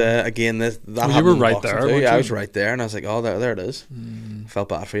 Which was, again, that you were right there. Yeah, I was right there and I was like, oh, there it is. I felt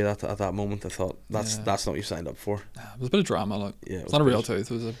bad for you at that moment. I thought, that's not what you signed up for. Yeah, it was a bit of drama. Like. Yeah, it's not a real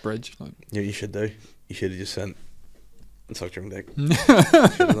tooth, it was a bridge. Like. Yeah, you should do. You should have just sent and sucked your own dick.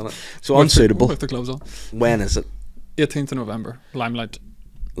 Done it. So Unsuitable. With the gloves on. When is it? 18th of November. Limelight.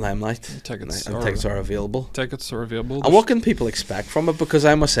 Tickets are available. Tickets are available. And what can people expect from it? Because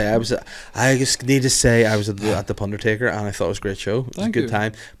I must say, I just need to say I was at the Pundertaker and I thought it was a great show. It was a good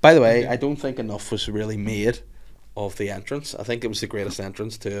time. By the way, I don't think enough was really made of the entrance. I think it was the greatest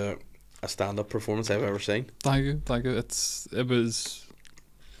entrance to a stand-up performance I've ever seen. Thank you. It was.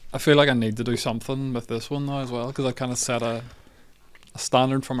 I feel like I need to do something with this one now as well because I kind of set a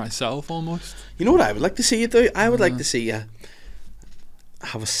standard for myself almost. You know what I would like to see you do? I would like to see you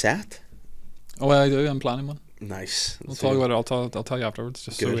have a set. Oh, well, I do. I'm planning one. Nice. We'll talk about it. I'll tell you afterwards.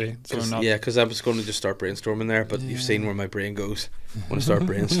 Just Good. so I'm not. Yeah, because I was going to just start brainstorming there, but you've seen where my brain goes when I start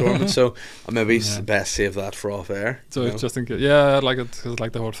brainstorming. So I maybe best save that for off air. So just in case, yeah, I'd like it because I'd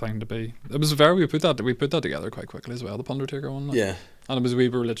like the whole thing to be. It was we put that together quite quickly as well. The Undertaker one. Like. Yeah. And we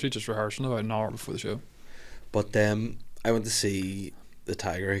were literally just rehearsing about an hour before the show. But I went to see the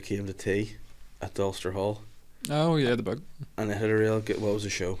Tiger who came to tea at the Ulster Hall. Oh yeah, the book. And it had a real good. What was the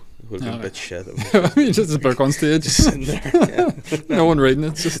show? It would have been a bit shit. I mean, just a book on stage, just sitting there. Yeah. No one reading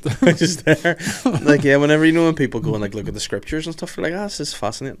it, just just there. Like whenever when people go and like look at the scriptures and stuff, they're like, this is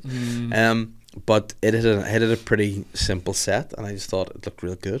fascinating. But it had a pretty simple set, and I just thought it looked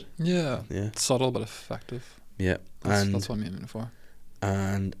real good. Yeah. Subtle but effective. Yeah, that's what I'm aiming for.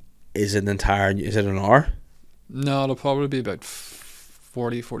 And is it an hour? No, it'll probably be about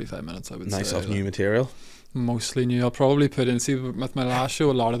 40-45 minutes. I would say. Nice of new material. Mostly new. I'll probably put in. See, with my last show,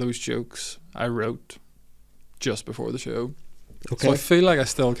 a lot of those jokes I wrote just before the show. Okay. So I feel like I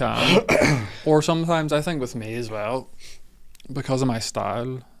still can. Or sometimes I think with me as well, because of my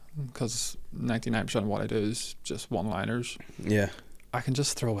style, because 99% of what I do is just one-liners. Yeah. I can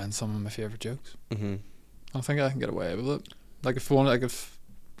just throw in some of my favourite jokes. Mm-hmm. I think I can get away with it. Like if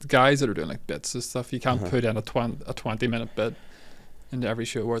the guys that are doing like bits and stuff, you can't put in a 20-minute bit into every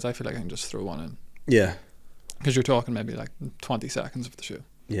show, whereas I feel like I can just throw one in. Yeah. Because you're talking maybe like 20 seconds of the show.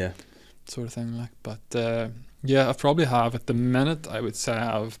 Yeah. Sort of thing, like. But yeah, I probably have at the minute, I would say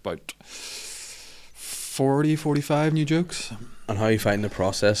I have about 40-45 new jokes. And how are you finding the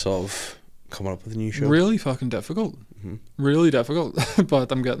process of coming up with a new show? Really fucking difficult. Mm-hmm. Really difficult.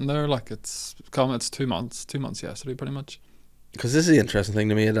 But I'm getting there. Like it's 2 months. 2 months yesterday, pretty much. Because this is the interesting thing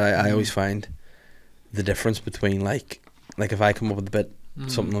to me. That I always find the difference between like if I come up with a bit,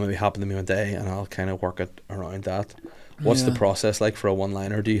 something that maybe happened to me one day, and I'll kind of work it around that. What's the process like for a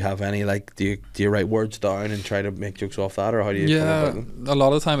one-liner? Do you have any do you write words down and try to make jokes off that, or how do you? Yeah, come up with them? A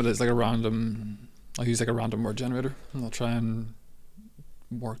lot of the time it is like a random. I'll use like a random word generator, and I'll try and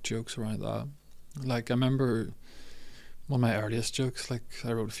work jokes around that. Like I remember one of my earliest jokes, like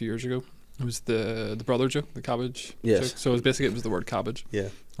I wrote a few years ago. It was the brother joke, the cabbage joke. So it was the word cabbage. Yeah.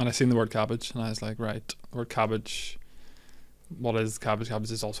 And I seen the word cabbage, and I was like, right, the word cabbage. What is cabbage? Cabbage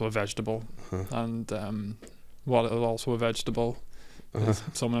is also a vegetable, and what is also a vegetable is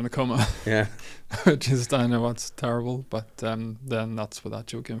someone in a coma. Yeah. Which is, I know it's terrible, but then that's where that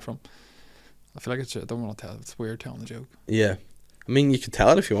joke came from. I feel like I don't want to tell it. It's weird telling the joke. Yeah. I mean, you can tell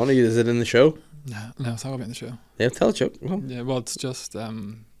it if you want to. Is it in the show? No, it's not going to be in the show. Yeah, tell a joke. Yeah, well, it's just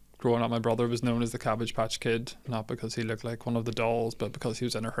growing up, my brother was known as the Cabbage Patch Kid, not because he looked like one of the dolls, but because he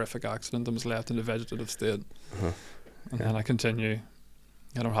was in a horrific accident and was left in a vegetative state. And then I continue,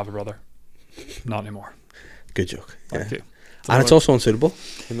 I don't have a brother. Not anymore. Good joke. Thank you. And it's also unsuitable,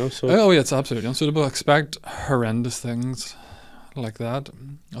 you know. So yeah, it's absolutely unsuitable. Expect horrendous things like that.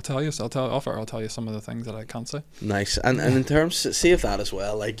 I'll tell you some of the things that I can't say. Nice. And in terms, see if that as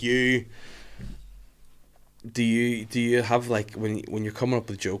well. Like you, do you have like when you're coming up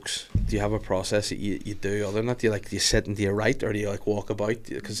with jokes? Do you have a process that you do other than that? Do you sit and do you write, or do you like walk about?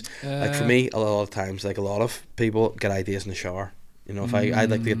 Because like for me, a lot of times, like a lot of people get ideas in the shower. You know, if I'd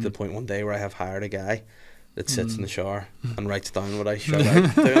like to get to the point one day where I have hired a guy that sits in the shower and writes down what I shout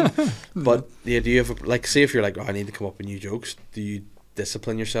out to him. But yeah, do you have say if you're like, I need to come up with new jokes, do you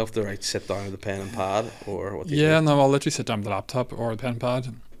discipline yourself to sit down with a pen and pad, or what do you do? No, I'll literally sit down with the laptop or the pen and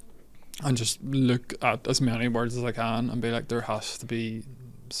pad and just look at as many words as I can and be like, there has to be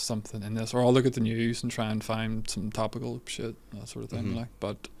something in this, or I'll look at the news and try and find some topical shit, that sort of thing.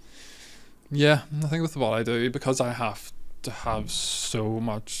 But yeah, I think with what I do, because I have to have so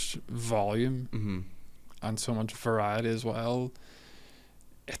much volume and so much variety as well,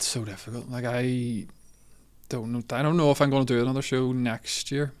 it's so difficult. Like I don't know if I'm going to do another show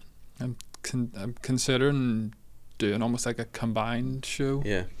next year. I'm considering doing almost like a combined show.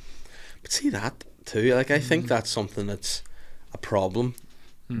 Yeah, but see that too. Like I think that's something that's a problem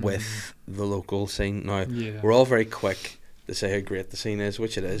with the local scene now. Yeah. We're all very quick to say how great the scene is,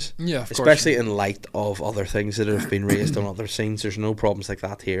 which it is. Yeah, of especially course. In light of other things that have been raised on other scenes. There's no problems like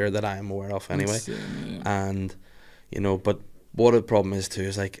that here that I am aware of anyway. And but what the problem is too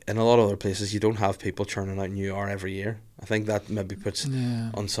is like in a lot of other places you don't have people churning out new art every year. I think that maybe puts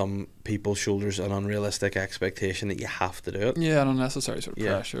on some people's shoulders an unrealistic expectation that you have to do it. Yeah, an unnecessary sort of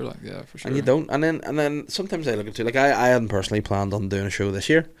pressure, for sure. And you don't. And then sometimes I look at it like I hadn't personally planned on doing a show this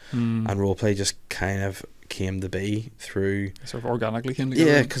year, and roleplay just kind of came to be through. Sort of organically came together.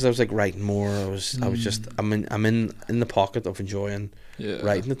 Yeah, because I was like writing more. I was just I'm in the pocket of enjoying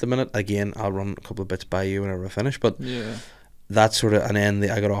writing at the minute. Again, I'll run a couple of bits by you whenever I finish, but that sort of, and then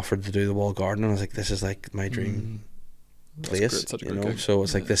I got offered to do the wall garden, and I was like, this is like my dream place, you know. So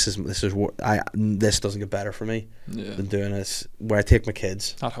it's like this is what this doesn't get better for me than doing this, where I take my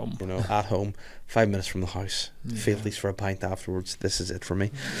kids at home, you know, at home, 5 minutes from the house, Fieldies for a pint afterwards. This is it for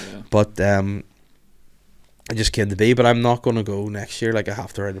me. But I just came to be. But I'm not going to go next year. Like, I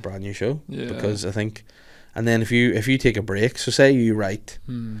have to write a brand new show because I think, and then if you take a break, so say you write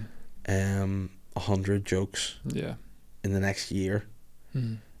 100 jokes in the next year,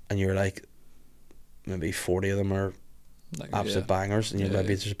 and you're like, maybe 40 of them are like absolute bangers, and you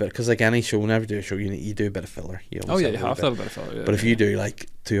maybe there's a bit, because like any show, whenever you do a show, you do a bit of filler. You you have to have a bit of filler. But if you do like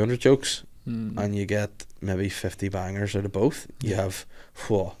 200 jokes and you get maybe 50 bangers out of both, you have,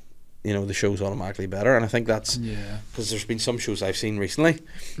 you know, the show's automatically better. And I think that's because there's been some shows I've seen recently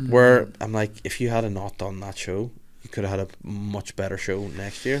where I'm like, if you had not done that show, you could have had a much better show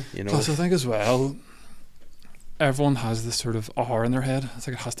next year, you know. Plus, I think as well, everyone has this sort of hour in their head. It's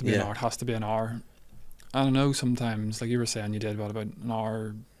like, it has to be an hour, it has to be an hour. I don't know, sometimes, like you were saying, you did about an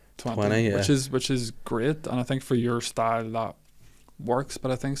hour 20 which is great, and I think for your style that works.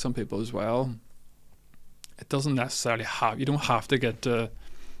 But I think some people as well, it doesn't necessarily you don't have to get to,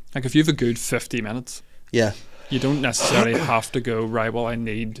 like, if you have a good 50 minutes, you don't necessarily have to go, right, well, I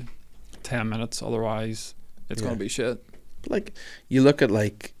need 10 minutes, otherwise it's going to be shit. Like, you look at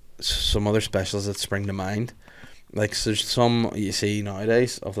like some other specials that spring to mind. Like, so there's some you see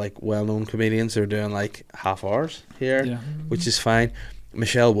nowadays of like well-known comedians who are doing like half hours here, which is fine.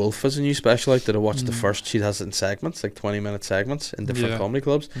 Michelle Wolf has a new special out that I watched the first. She has it in segments, like 20-minute segments in different comedy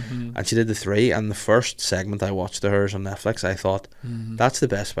clubs, and she did the 3. And the first segment I watched of hers on Netflix, I thought that's the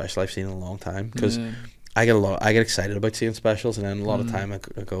best special I've seen in a long time, because I get excited about seeing specials, and then a lot of time I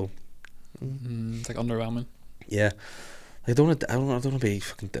go, it's like underwhelming. Yeah. I don't want to be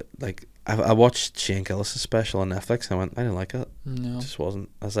fucking like. I watched Shane Gillis' special on Netflix, and I went, I didn't like it. No. It just wasn't.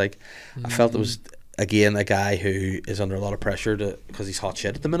 I was like, I felt it was, again, a guy who is under a lot of pressure because he's hot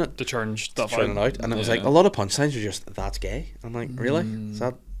shit at the minute to churn stuff out. And it was like, a lot of punchlines are just, that's gay. I'm like, really? Is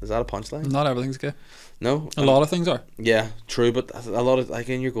that a punchline? Not everything's gay. No, a lot of things are. Yeah, true, but a lot of,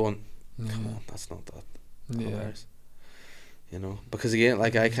 again, you're going, come on, that's not that hilarious. You know, because again,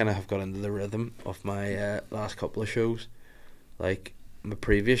 like, I kind of have got into the rhythm of my last couple of shows. Like, my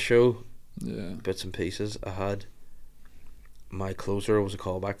previous show, bits and pieces, I had my closer was a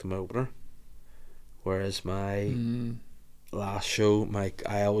callback to my opener, whereas my last show,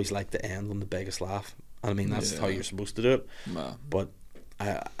 I always like to end on the biggest laugh. I mean, that's how you're supposed to do it. But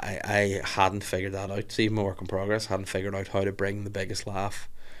I hadn't figured that out. See, my work in progress, hadn't figured out how to bring the biggest laugh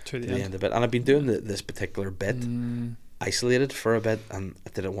to the end of it. And I've been doing this particular bit isolated for a bit, and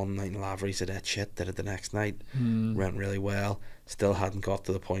I did it one night in Lavery, said that shit, did it the next night, went really well. Still hadn't got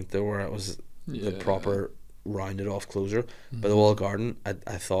to the point there where it was the proper rounded off closer. But the Wall Garden, I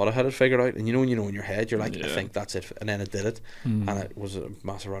thought I had it figured out, and you know in your head you're like, I think that's it, and then I did it, and it was a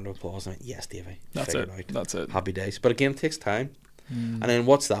massive round of applause, and I went, yes, Davey, that's it, happy days. But again, it takes time. And then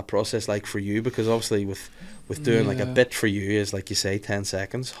what's that process like for you? Because obviously with doing like a bit for you is, like you say, 10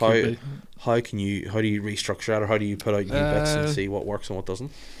 seconds. How do you restructure that, or how do you put out new bits and see what works and what doesn't?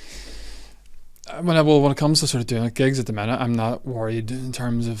 When it comes to sort of doing like gigs at the minute, I'm not worried in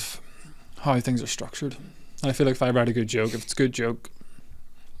terms of how things are structured. I feel like if I write a good joke, if it's a good joke,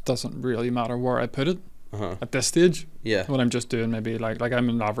 it doesn't really matter where I put it at this stage. When I'm just doing maybe like I'm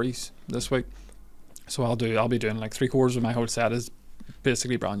in Lavery's this week, so I'll be doing like 3/4 of my whole set is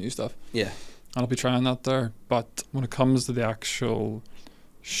basically brand new stuff. And I'll be trying that there. But when it comes to the actual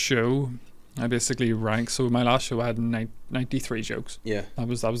show, I basically rank. So my last show I had 93 jokes. That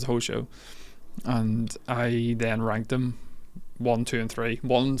was the whole show. And I then ranked them 1, 2 and 3.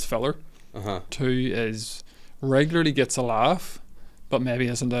 1's filler, 2 is regularly gets a laugh but maybe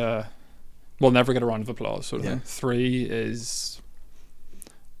isn't will never get a round of applause sort of thing. 3 is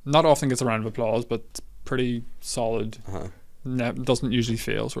not often gets a round of applause but pretty solid, doesn't usually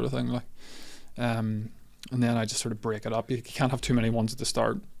fail sort of thing, like. And then I just sort of break it up. You can't have too many ones at the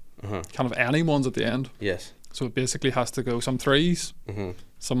start, can't have any ones at the end. So it basically has to go some 3s,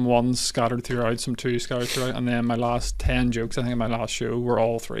 some 1s scattered throughout, some 2s scattered throughout, and then my last 10 jokes, I think, in my last show were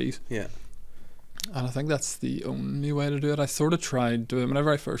all 3s. And I think that's the only way to do it. I sort of tried to do it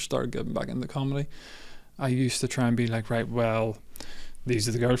whenever I first started getting back into comedy. I used to try and be like, right, well, these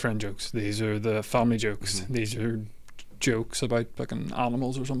are the girlfriend jokes, these are the family jokes, these are jokes about fucking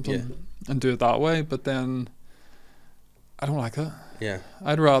animals or something, and do it that way. But then I don't like that.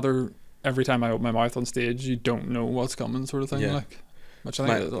 I'd rather every time I open my mouth on stage, you don't know what's coming, sort of thing. Yeah. Like, which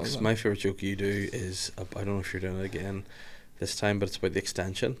I think My favourite joke you do is, I don't know if you're doing it again this time, but it's about the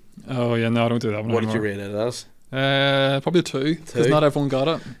extension. Oh yeah, no, I don't do that one What anymore. did you rate it as? Probably a 2, because 2? not everyone got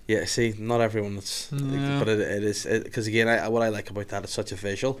it. Yeah, see, not everyone that's, Yeah. but it is, because again, what I like about that is such a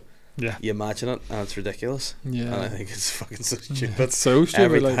visual. Yeah. You imagine it, and it's ridiculous. Yeah. And I think it's fucking so Yeah, stupid. it's so stupid.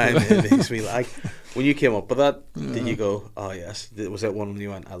 Every like, time it makes me like. When you came up with that, did Yeah. you go, oh yes, was it one when you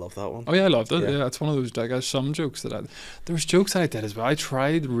went, I love that one? Oh yeah, I loved it. Yeah. Yeah, it's one of those, like, some jokes that there was jokes I did as well. I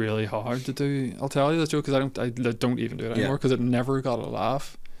tried really hard to do. I'll tell you this joke, because I don't even do it anymore, because it never got a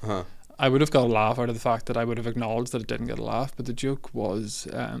laugh. Uh-huh. I would have got a laugh out of the fact that I would have acknowledged that it didn't get a laugh, but the joke was,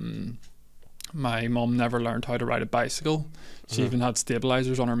 my mum never learned how to ride a bicycle. She even had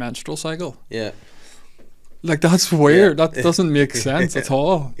stabilizers on her menstrual cycle. Yeah. Like, that's weird. Yeah. That doesn't make sense at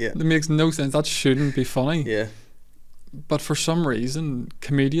all. Yeah. It makes no sense. That shouldn't be funny. Yeah. But for some reason,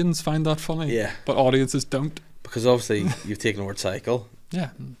 comedians find that funny. Yeah. But audiences don't. Because obviously you've taken the word cycle. Yeah.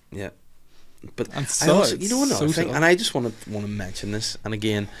 Yeah. But And I so also, it's you know another so thing, silly. and I just want to mention this, and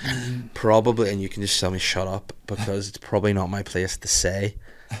again, probably, and you can just tell me shut up, because it's probably not my place to say,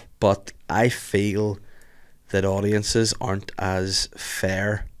 but I feel that audiences aren't as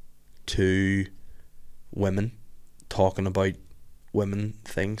fair to women talking about women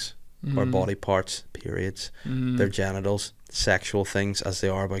things, or body parts, periods, their genitals, sexual things, as they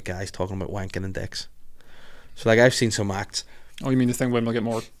are about guys talking about wanking and dicks. So like, I've seen some acts. Oh, you mean the thing women will get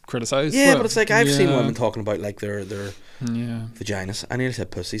more criticised? Yeah, but it's like, I've seen Yeah. women talking about like their Yeah. vaginas. I nearly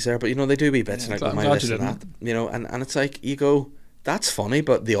said pussies there, but you know, they do wee bits, Yeah, and like, I'm with my glad this you and that, didn't. you know, and it's like, you go, that's funny,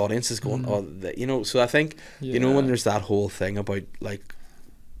 but the audience is going, oh, you know. So I think, you know, when there's that whole thing about like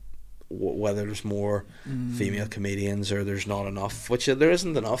whether there's more female comedians or there's not enough, which there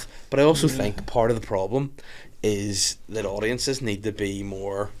isn't enough, but I also think part of the problem is that audiences need to be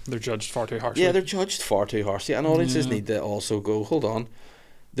more. They're judged far too harshly. Yeah, they're judged far too harshly, and audiences need to also go, hold on,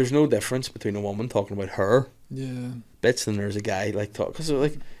 there's no difference between a woman talking about her bits than there's a guy like talk, because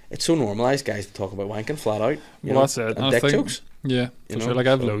like, it's so normalised guys to talk about wanking flat out. You know, that's it. and I dick think, jokes. Yeah, You for know, sure. Like,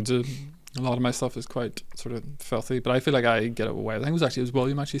 I have so- loads of. A lot of my stuff is quite sort of filthy, but I feel like I get away. I think it was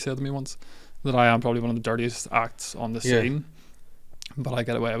William actually said to me once that I am probably one of the dirtiest acts on the scene, but I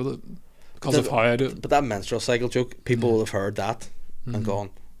get away with it because of how I do it. But that menstrual cycle joke, people will have heard that and gone,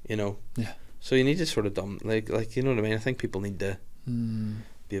 you know. Yeah. So you need to sort of like you know what I mean. I think people need to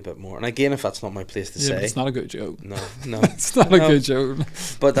be a bit more. And again, if that's not my place to Yeah, say, but it's not a good joke. no, It's not a good joke.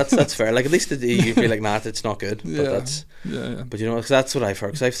 But that's fair. Like, at least you feel like, nah, it's not good. Yeah. But that's. Yeah. But you know, 'cause that's what I've heard.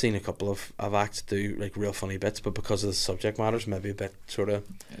 Because I've seen a couple of acts do like real funny bits, but because of the subject matters, maybe a bit sort of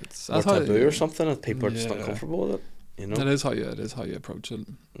It's more that's how taboo or something, and people are just Yeah. uncomfortable with it. You know. It is how you approach it.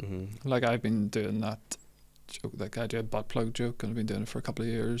 Mm-hmm. Like, I've been doing that joke, like I do a butt plug joke, and I've been doing it for a couple of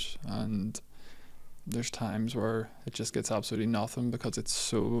years, and there's times where it just gets absolutely nothing because it's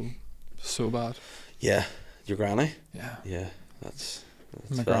so bad. Yeah, your granny. Yeah. Yeah, that's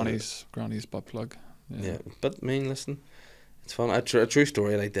My valid. granny's butt plug. Yeah, but I mean, listen, it's fun. A true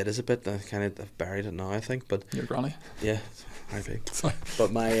story I did is a bit. I've buried it now, I think. But Your granny. yeah, maybe. Sorry.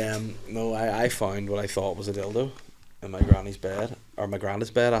 But my no, I found what I thought was a dildo in my granny's bed, or my granddad's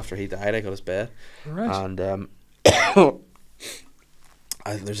bed after he died. I got his bed, Right. and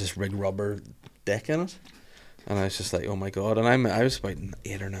there's this big rubber dick in it. And I was just like, oh my god! And I was about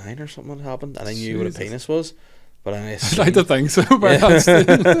 8 or 9 or something that happened, and I knew what a Jesus. penis was, but I I'd like to think so, but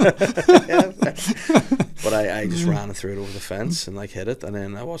But I just ran and threw it over the fence and like hit it, and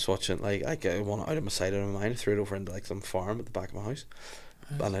then I was watching like I went out of my sight, out of my mind, threw it over into like some farm at the back of my house,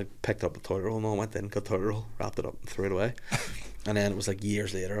 and I picked up the toilet roll, and I went in, got the toilet roll, wrapped it up, and threw it away. And then it was like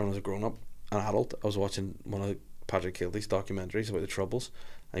years later, when I was a grown up, an adult, I was watching one of Patrick Kilty's documentaries about the Troubles.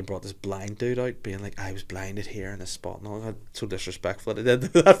 And he brought this blind dude out, being like, I was blinded here in this spot, and all that. So disrespectful that he did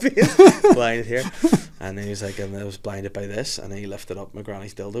that face. Blinded here. And then he was like, and I was blinded by this, and then he lifted up my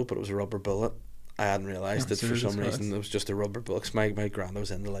granny's dildo, but it was a rubber bullet. I hadn't realised that for some reason it was just a rubber bullet, 'cause my granddad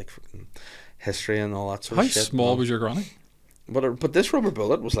was into like history and all that sort How of shit. small was your granny? But this rubber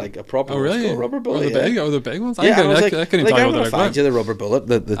bullet was like a proper rubber Oh, bullet. the big? Oh, the big ones? Yeah, I was like, I couldn't like, tell I'm you gonna what find they're you the rubber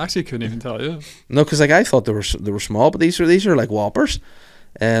bullet. I actually couldn't even tell you. No, because like I thought they were small, but these are like whoppers.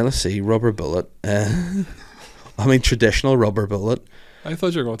 Let's see, rubber bullet. I mean, traditional rubber bullet. I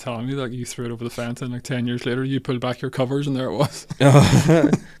thought you were going to tell me that you threw it over the fence and like 10 years later you pulled back your covers and there it was.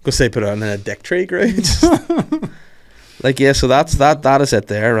 Go say put it on a dick tree, great. Like, yeah, so that is it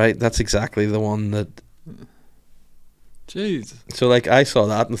there, right? That's exactly the one that. Jeez. So like I saw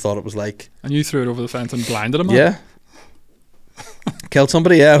that and thought it was like. And you threw it over the fence and blinded him. Yeah. Killed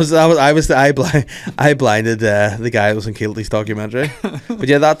somebody. Yeah, I blinded the guy that was in Keelty's documentary. But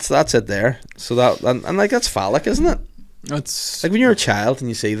yeah, that's it there. So that and like that's phallic, isn't it? It's Like when you're a child and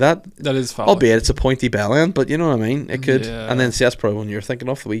you see that, that is phallic. albeit it's a pointy bell end, but you know what I mean. It could, Yeah. and then see that's probably when you're thinking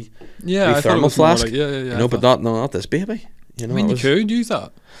of the wee Yeah, wee I thought it thermal was more flask. like, yeah. You know, but not this baby. You know, I mean, it you was- could use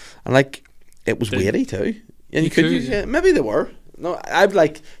that. and like it was Did- weighty too. And You you could could, use yeah. it. Maybe they were. No, I'd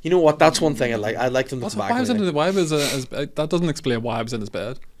like. You know what? That's one thing I'd like them to That's come back. why was and in like- why was that doesn't explain why I was in his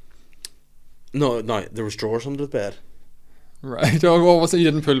bed. No, there was drawers under the bed. Right. Oh, what was it? You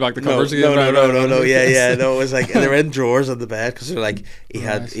didn't pull back the covers again? Right. No. Yeah. No, it was like they were in drawers on the bed because they're like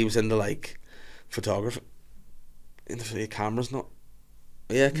Right. he was into like photography, into the cameras, not.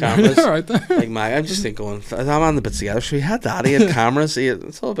 Yeah, cameras. Right there. Like I'm just thinking, I'm on the bits together. So he had that. He had cameras.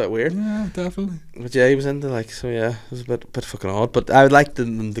 It's all a bit weird. Yeah, definitely. But yeah, he was into like, so yeah, it was a bit fucking odd. But I would like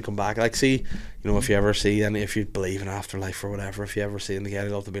them to come back. Like, see, you know, if you ever see any, if you believe in afterlife or whatever, if you ever see them again,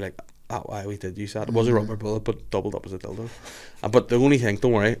 I'd love to be like, oh, why we did use that. It was a rubber bullet, but doubled up as a dildo. But the only thing,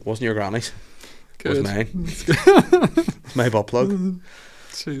 don't worry, it wasn't your granny's. It was Good. mine. It's my butt plug.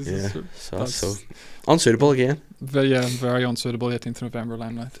 Jesus. Yeah. So That's- so unsuitable again. Very unsuitable. 18th November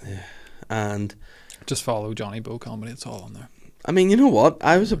Limelight. And Just follow Johnny Bow Comedy. It's all on there. I mean, you know what?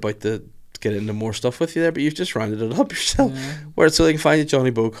 I was about to get into more stuff with you there, but you've just rounded it up yourself. Yeah. Where so they can find you Johnny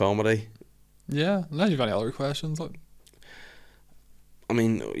Bow Comedy. Yeah. Unless you've any other questions, like. I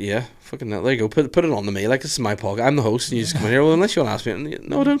mean, yeah, fucking there you go. Put it on to me. Like, this is my podcast. I'm the host, and you just come in here. Well, unless you want to ask me,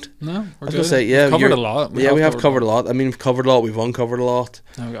 no, I don't. No, I we're was good. gonna say, yeah, We've covered you're- a lot. We have covered a lot. I mean, we've covered a lot. We've uncovered a lot.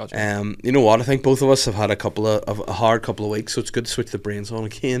 Oh, gotcha. You know what? I think both of us have had a hard couple of weeks, so it's good to switch the brains on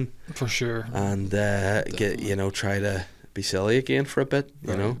again For sure. and get try to be silly again for a bit.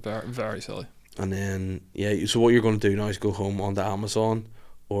 You know, Very, very silly. and then So what you're going to do now is go home onto Amazon,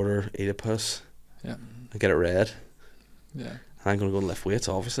 order Oedipus, Yeah. and get it read. Yeah. I'm going to go and lift weights,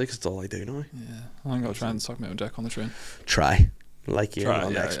 obviously, because it's all I do now. Yeah. I'm going to try and suck my own dick on the train. Try. Like you're Try, not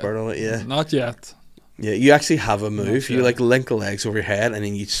an yeah, expert on it, yeah. Not yet. Yeah, you actually have a move. You yeah. like link the legs over your head and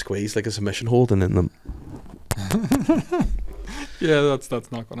then you squeeze like a submission hold and then them. Yeah, that's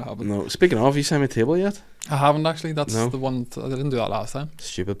not going to happen. No. Speaking of, have you signed my table yet? I haven't actually. That's No. the one. I didn't do that last time.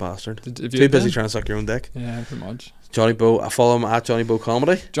 Stupid bastard. Have Too busy trying to suck your own dick. Yeah, pretty much. Johnny Bow. I follow him at Johnny Bow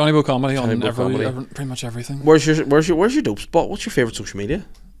Comedy. Johnny Bow Comedy Johnny on Bow Comedy. pretty much everything. Where's your dope spot? What's your favorite social media?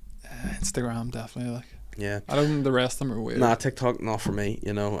 Instagram, definitely. Like, Yeah. I don't. The rest of them are weird. Nah, TikTok not for me.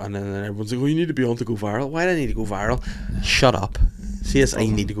 You know. And then everyone's like, "Oh, you need to be on to go viral." Why do I need to go viral? Shut up. CS, I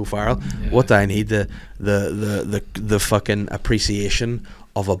need to go viral. Yeah. What do I need? The fucking appreciation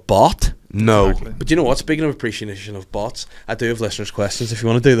of a bot? No. Exactly. But you know what? Speaking of appreciation of bots, I do have listeners' questions if you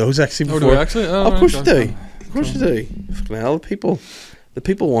want to do those actually Oh, before. do we actually? Oh, Of course you okay. do. Of course you do. Fucking hell, the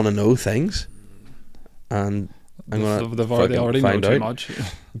people want to know things. And I'm going to They already know find too out. much.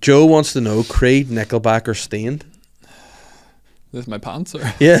 Joe wants to know Creed, Nickelback or Stained. This is my pants. Or?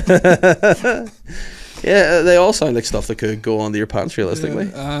 Yeah. Yeah, they all sound like stuff that could go onto your pants realistically.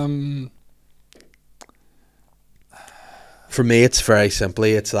 Yeah, For me, it's very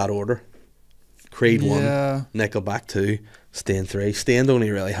simply, it's that order. Creed 1, yeah. Nickelback 2, Stained 3. Stained only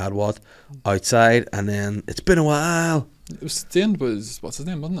really had what? Outside, and then It's Been a While. Stained was what's his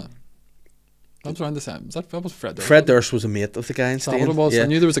name, wasn't it? That was around the same. That was Fred Durst. Fred Durst was a mate of the guy in Is that what Stained. it was? Yeah. I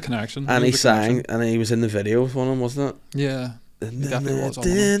knew there was a connection. And There he was a sang, connection. and he was in the video with one of them, wasn't Yeah. it? He definitely was on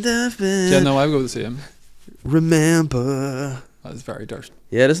Yeah, Yeah, no, I would go to see him. Remember. That is very Durst.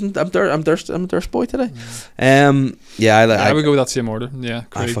 Yeah, it isn't. I'm a Durst boy today. Yeah, Yeah, I would go with that same order. Yeah, I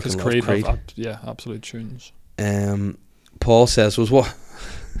Creed, fucking because love Creed Creed. have absolute tunes. Paul says was what?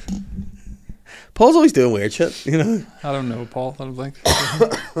 Paul's always doing weird shit, you know. I don't know, Paul. I don't think.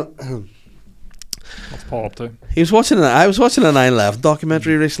 What's Paul up to? I was watching a 9/11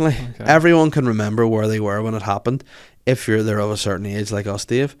 documentary recently. Okay. Everyone can remember where they were when it happened. If they're of a certain age, like us,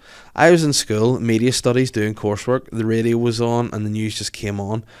 Dave. I was in school, media studies, doing coursework. The radio was on, and the news just came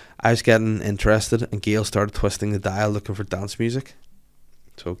on. I was getting interested, and Gail started twisting the dial, looking for dance music.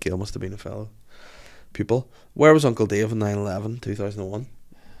 So Gail must have been a fellow pupil. Where was Uncle Dave in 9/11, 2001?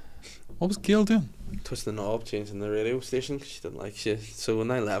 What was Gail doing? Twisting the knob, changing the radio station because she didn't like shit. So when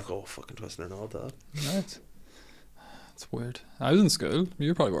I left, fucking twisting her knob, Dad. Right. That's weird. I was in school.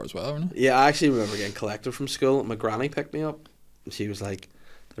 You probably were as well, weren't you? Yeah, I actually remember getting collected from school. My granny picked me up. She was like,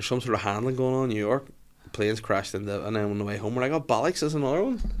 "There's some sort of handling going on in New York. Planes crashed into," and then on the way home, we're like, "Oh, bollocks, is another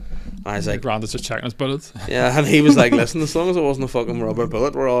one." And I was like, Grandad's just checking his bullets. "Yeah," and he was like, "Listen, as long as it wasn't a fucking rubber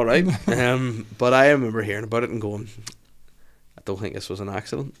bullet, we're all right." But I remember hearing about it and going, "I don't think this was an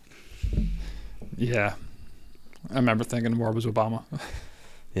accident." Yeah. I remember thinking more was Obama.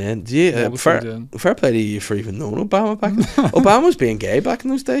 Yeah, do you, What was he doing? fair play to you for even knowing Obama back then. Obama was being gay back in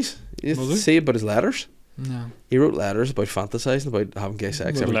those days. You Was he? see about his letters. No. He wrote letters about fantasizing about having gay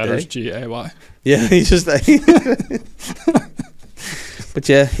sex With every letters day. GAY. Yeah, he's just but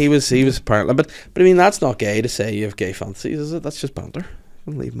yeah, he was apparently, but I mean that's not gay to say you have gay fantasies, is it? That's just banter.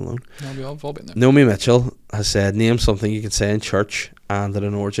 Leave him alone. No, we've all been there. Naomi Mitchell has said, name something you can say in church and at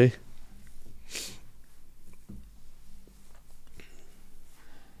an orgy.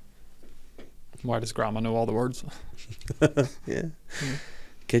 Why does grandma know all the words? Yeah.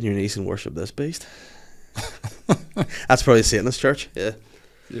 Get on your knees and worship this beast. That's probably Satanist church. Yeah.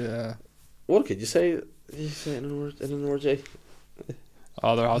 Yeah. What could you say? Did you say in an orgy?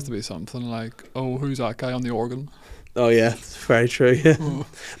 Oh, there has to be something like, oh, who's that guy on the organ? Oh yeah, it's very true. Yeah. Oh.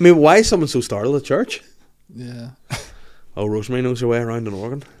 I mean, why is someone so startled at church? Yeah. Oh, Rosemary knows her way around an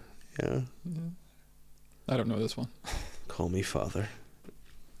organ. Yeah. I don't know this one. Call me father.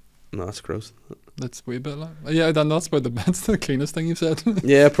 No, that's gross. That's way bit like. Yeah, then that's about that's the cleanest thing you've said.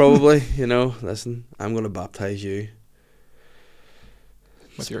 Yeah, probably. You know, listen, I'm going to baptize you.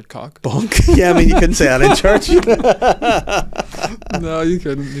 With your cock. Bonk. Yeah, I mean, you couldn't say that in church. No, you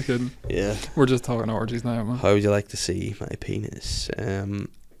couldn't. You couldn't. Yeah. We're just talking orgies now, man. How would you like to see my penis? Then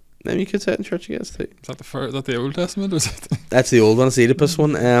you could say it in church, I guess, too. Is that the Old Testament or is it? That's the old one, it's the Oedipus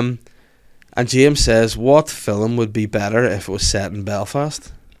one. And James says, what film would be better if it was set in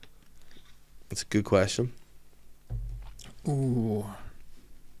Belfast? That's a good question. Ooh.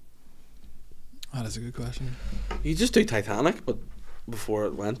 That is a good question. You just do Titanic, but before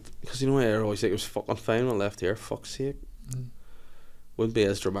it went, because you know I always think it was fucking fine when I left here. Fuck's sake. Wouldn't be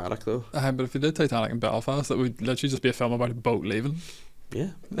as dramatic though. But if you did Titanic in Belfast, it would literally just be a film about a boat leaving.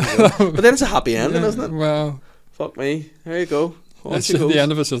 Yeah. But then it's a happy ending, isn't it? Well, fuck me. There you go. it's just, the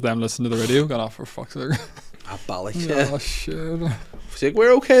end of it's just them listening to the radio, going off for fuck's sake. Ah, bally. Yeah. Oh shit. It's like,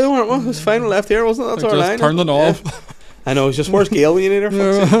 we're okay though, aren't we? It's fine. We left here, wasn't it? That's Like, our just line. turn the knob. Yeah. I know. It's just where's Gail when you need her.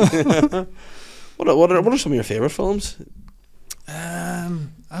 Yeah. What are some of your favourite films? I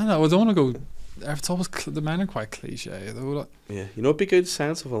don't know. I don't want to go. It's always the men are quite cliche though. Like, Yeah, you know it'd be good.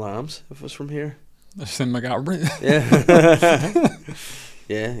 Silence of Alarms if it was from here. I've seen McGarry. Yeah.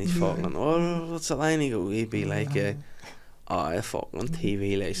 Yeah, he's fucking. Oh, what's the line? He'd be like, I fucking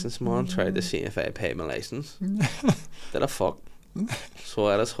TV license man tried to see if I paid my license. Did I fuck? So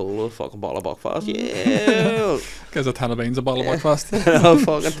I had this whole fucking bottle of Buckfast. Yeah. Gives a 10 of beans, a bottle of Buckfast. A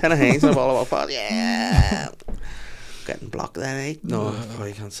fucking 10 of Haines and a bottle of Buckfast. Yeah. Getting blocked that night. No, I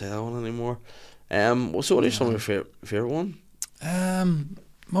probably can't say that one anymore. So what are some of your favourite one?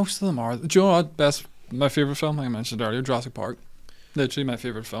 Most of them are. Do you know what? My favourite film, like I mentioned earlier, Jurassic Park. Literally my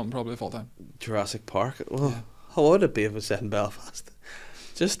favourite film, probably of all time. Jurassic Park. Well, how would it be if it was set in Belfast?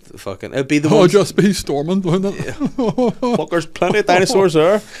 Just fucking. It'd be the Oh, ones, just be storming, wouldn't it? Yeah. Fuck, there's plenty of dinosaurs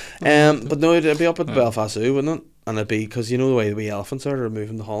there. But no, it'd be up at the Belfast Zoo, wouldn't it? And it'd be because you know the way the wee elephants are. They're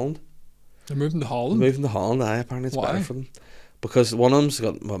moving to Holland. They're moving to Holland. Moving to Holland. Aye, apparently it's better for them. Because one of them's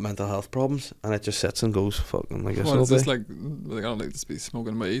got mental health problems, and it just sits and goes fucking like this. What is this like? They're gonna like just be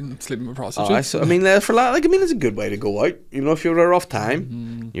smoking weed and sleeping with prostitutes. I mean, for that, like, I mean, it's a good way to go out. You know, if you're at a rough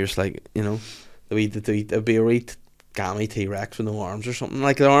time, you're just like, you know, there'd be a wee gammy T-Rex with no arms or something.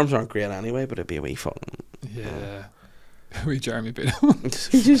 Like the arms aren't great anyway, but it'd be a wee fucking wee Jeremy Beadle.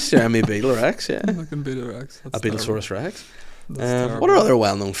 Just Jeremy Beadle Rex, yeah. Fucking Beadle Rex. A Beetlesaurus Rex. What what are other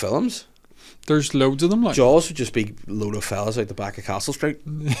well-known films? There's loads of them. Like Jaws would just be a load of fellas out the back of Castle Street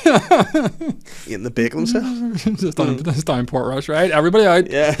eating the bacon themselves. just down Portrush, right? Everybody out.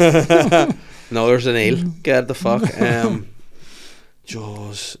 Yeah. No, there's an eel. Get the fuck.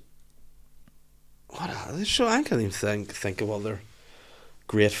 Jaws. What else? So I can't even think of other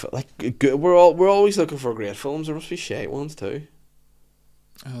great good. We're always looking for great films. There must be shite ones too.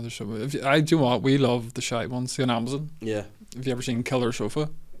 Oh, there's so many. Do you know what? We love the shite ones on Amazon. Yeah. Have you ever seen Killer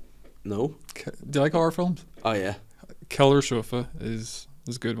Sofa? No. Do you like horror films? Oh yeah. Killer Sofa is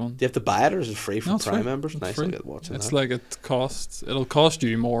a good one. Do you have to buy it or is it free for Prime members? It's nice, free. I'll get watching It's that. like it'll cost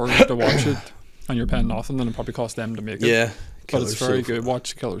you more to watch it, and you're paying nothing than it probably cost them to make it. Yeah. But it's very good.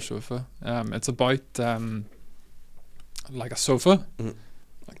 Watch Killer Sofa. It's about like a sofa,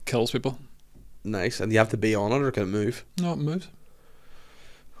 like kills people. Nice, and you have to be on it or can it move? No, it moves.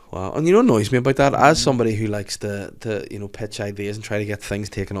 Wow, and you know what annoys me about that? As somebody who likes to pitch ideas and try to get things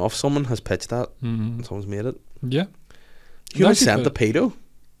taken off, someone has pitched that and someone's made it. Yeah. Human Centipede. It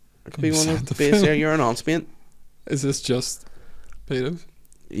could be one of the base there. You're an on-spaint. Is this just pedos?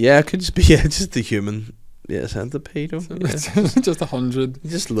 Yeah, it could just be just the human centipede. So just 100.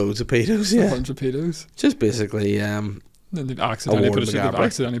 Just loads of pedos, yeah. 100 pedos. Just basically Then they've accidentally put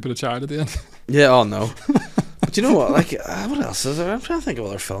a child at the end. yeah, oh no. Do you know what? Like, what else is there? I'm trying to think of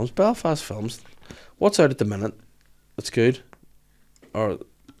other films. Belfast films. What's out at the minute? That's good. Or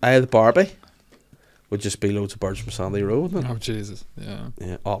the Barbie would just be loads of birds from Sandy Row, wouldn't it? Oh Jesus, yeah.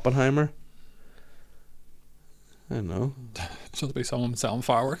 Yeah, Oppenheimer. I don't know. Should there be someone selling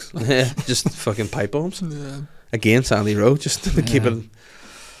fireworks? Yeah, just fucking pipe bombs. Yeah, Again, Sandy Row, just to keep Yeah.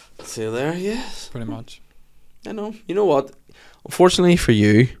 it. See there, yes. pretty much. I know. You know what? Unfortunately for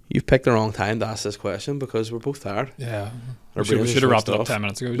you, you've picked the wrong time to ask this question because we're both tired. Yeah, Our we should brains have are wrapped it switched up off. 10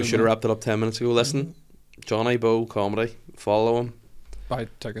 minutes ago. We should have wrapped it up 10 minutes ago. Listen, Johnny Bow Comedy. Follow him. Buy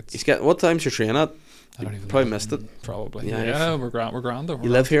tickets. He's getting. What time's your train at? I don't even Probably know. missed it. Probably. Yeah, Yeah, we're grand. We're grand though. You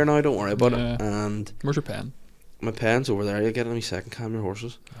live here now. Don't worry about Yeah. it. And Where's your pen? my pen's over there. You get on me second calm your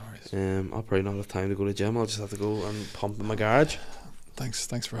horses. No worries. I'll probably not have time to go to the gym. I'll just have to go and pump in my garage. Thanks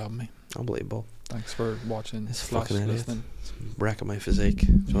for having me. Unbelievable. Thanks for watching. It's slash fucking idiot. listening. Wrecking my physique.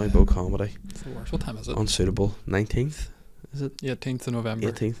 Johnny Yeah. Bow Comedy. It's the worst. What time is it? Unsuitable. 19th. Is it? 18th of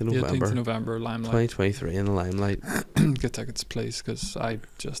November. 18th of 18th November. of November. Limelight. 2023 in the Limelight. Get tickets, please, because I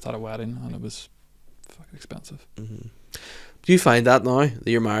just had a wedding and it was fucking expensive. Mm-hmm. Do you find that now that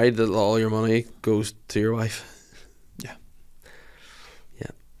you're married that all your money goes to your wife? Yeah. Yeah.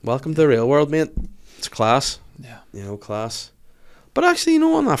 Welcome to the real world, mate. It's class. Yeah. You know, class. But actually, you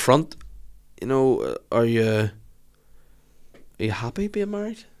know, on that front, you know, are you happy being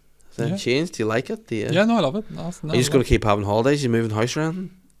married? Has that Yeah. changed? Do you like it? Do you? Yeah, no, I love it. No, Are you just going to keep having holidays? You moving house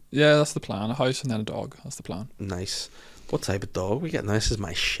around? Yeah, that's the plan. A house and then a dog. That's the plan. Nice. What type of dog we get? Now, this is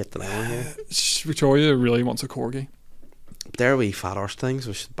my shit that I want here. Victoria really wants a corgi. They're wee fat arse things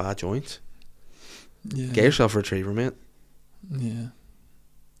with bad joints. Yeah. Get yourself a retriever, mate. Yeah.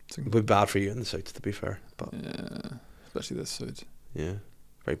 It would be bad for you in the suits, to be fair. But Yeah. Especially this suit. yeah,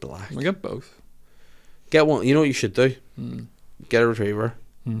 very black. We get both. Get one. You know what you should do? Mm. Get a retriever,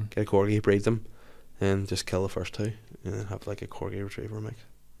 Mm. get a corgi, breed them, and just kill the first two, and then have like a corgi retriever mix.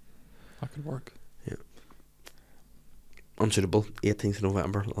 That could work. Unsuitable. 18th of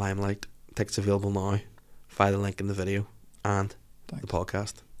November. Limelight. Tickets available now. Find the link in the video and Thanks. the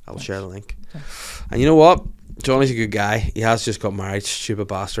podcast. I'll Thanks. share the link. Thanks. And you know what? Johnny's a good guy. He has just got married, stupid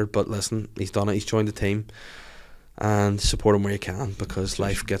bastard. But listen, he's done it. He's joined the team, and support him where you can because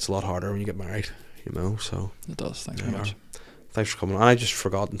life gets a lot harder when you get married. You know, so It does. Thanks there very you much. are. Thanks for coming. I just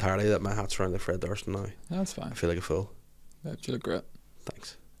forgot entirely that my hat's around like Fred Durst now. That's fine. I feel like a fool. Yeah, you look great.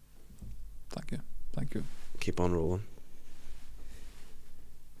 Thanks. Thank you. Thank you. Keep on rolling.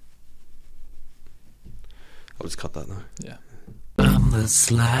 I'll just cut that now. Yeah. I'm the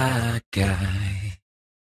sly guy.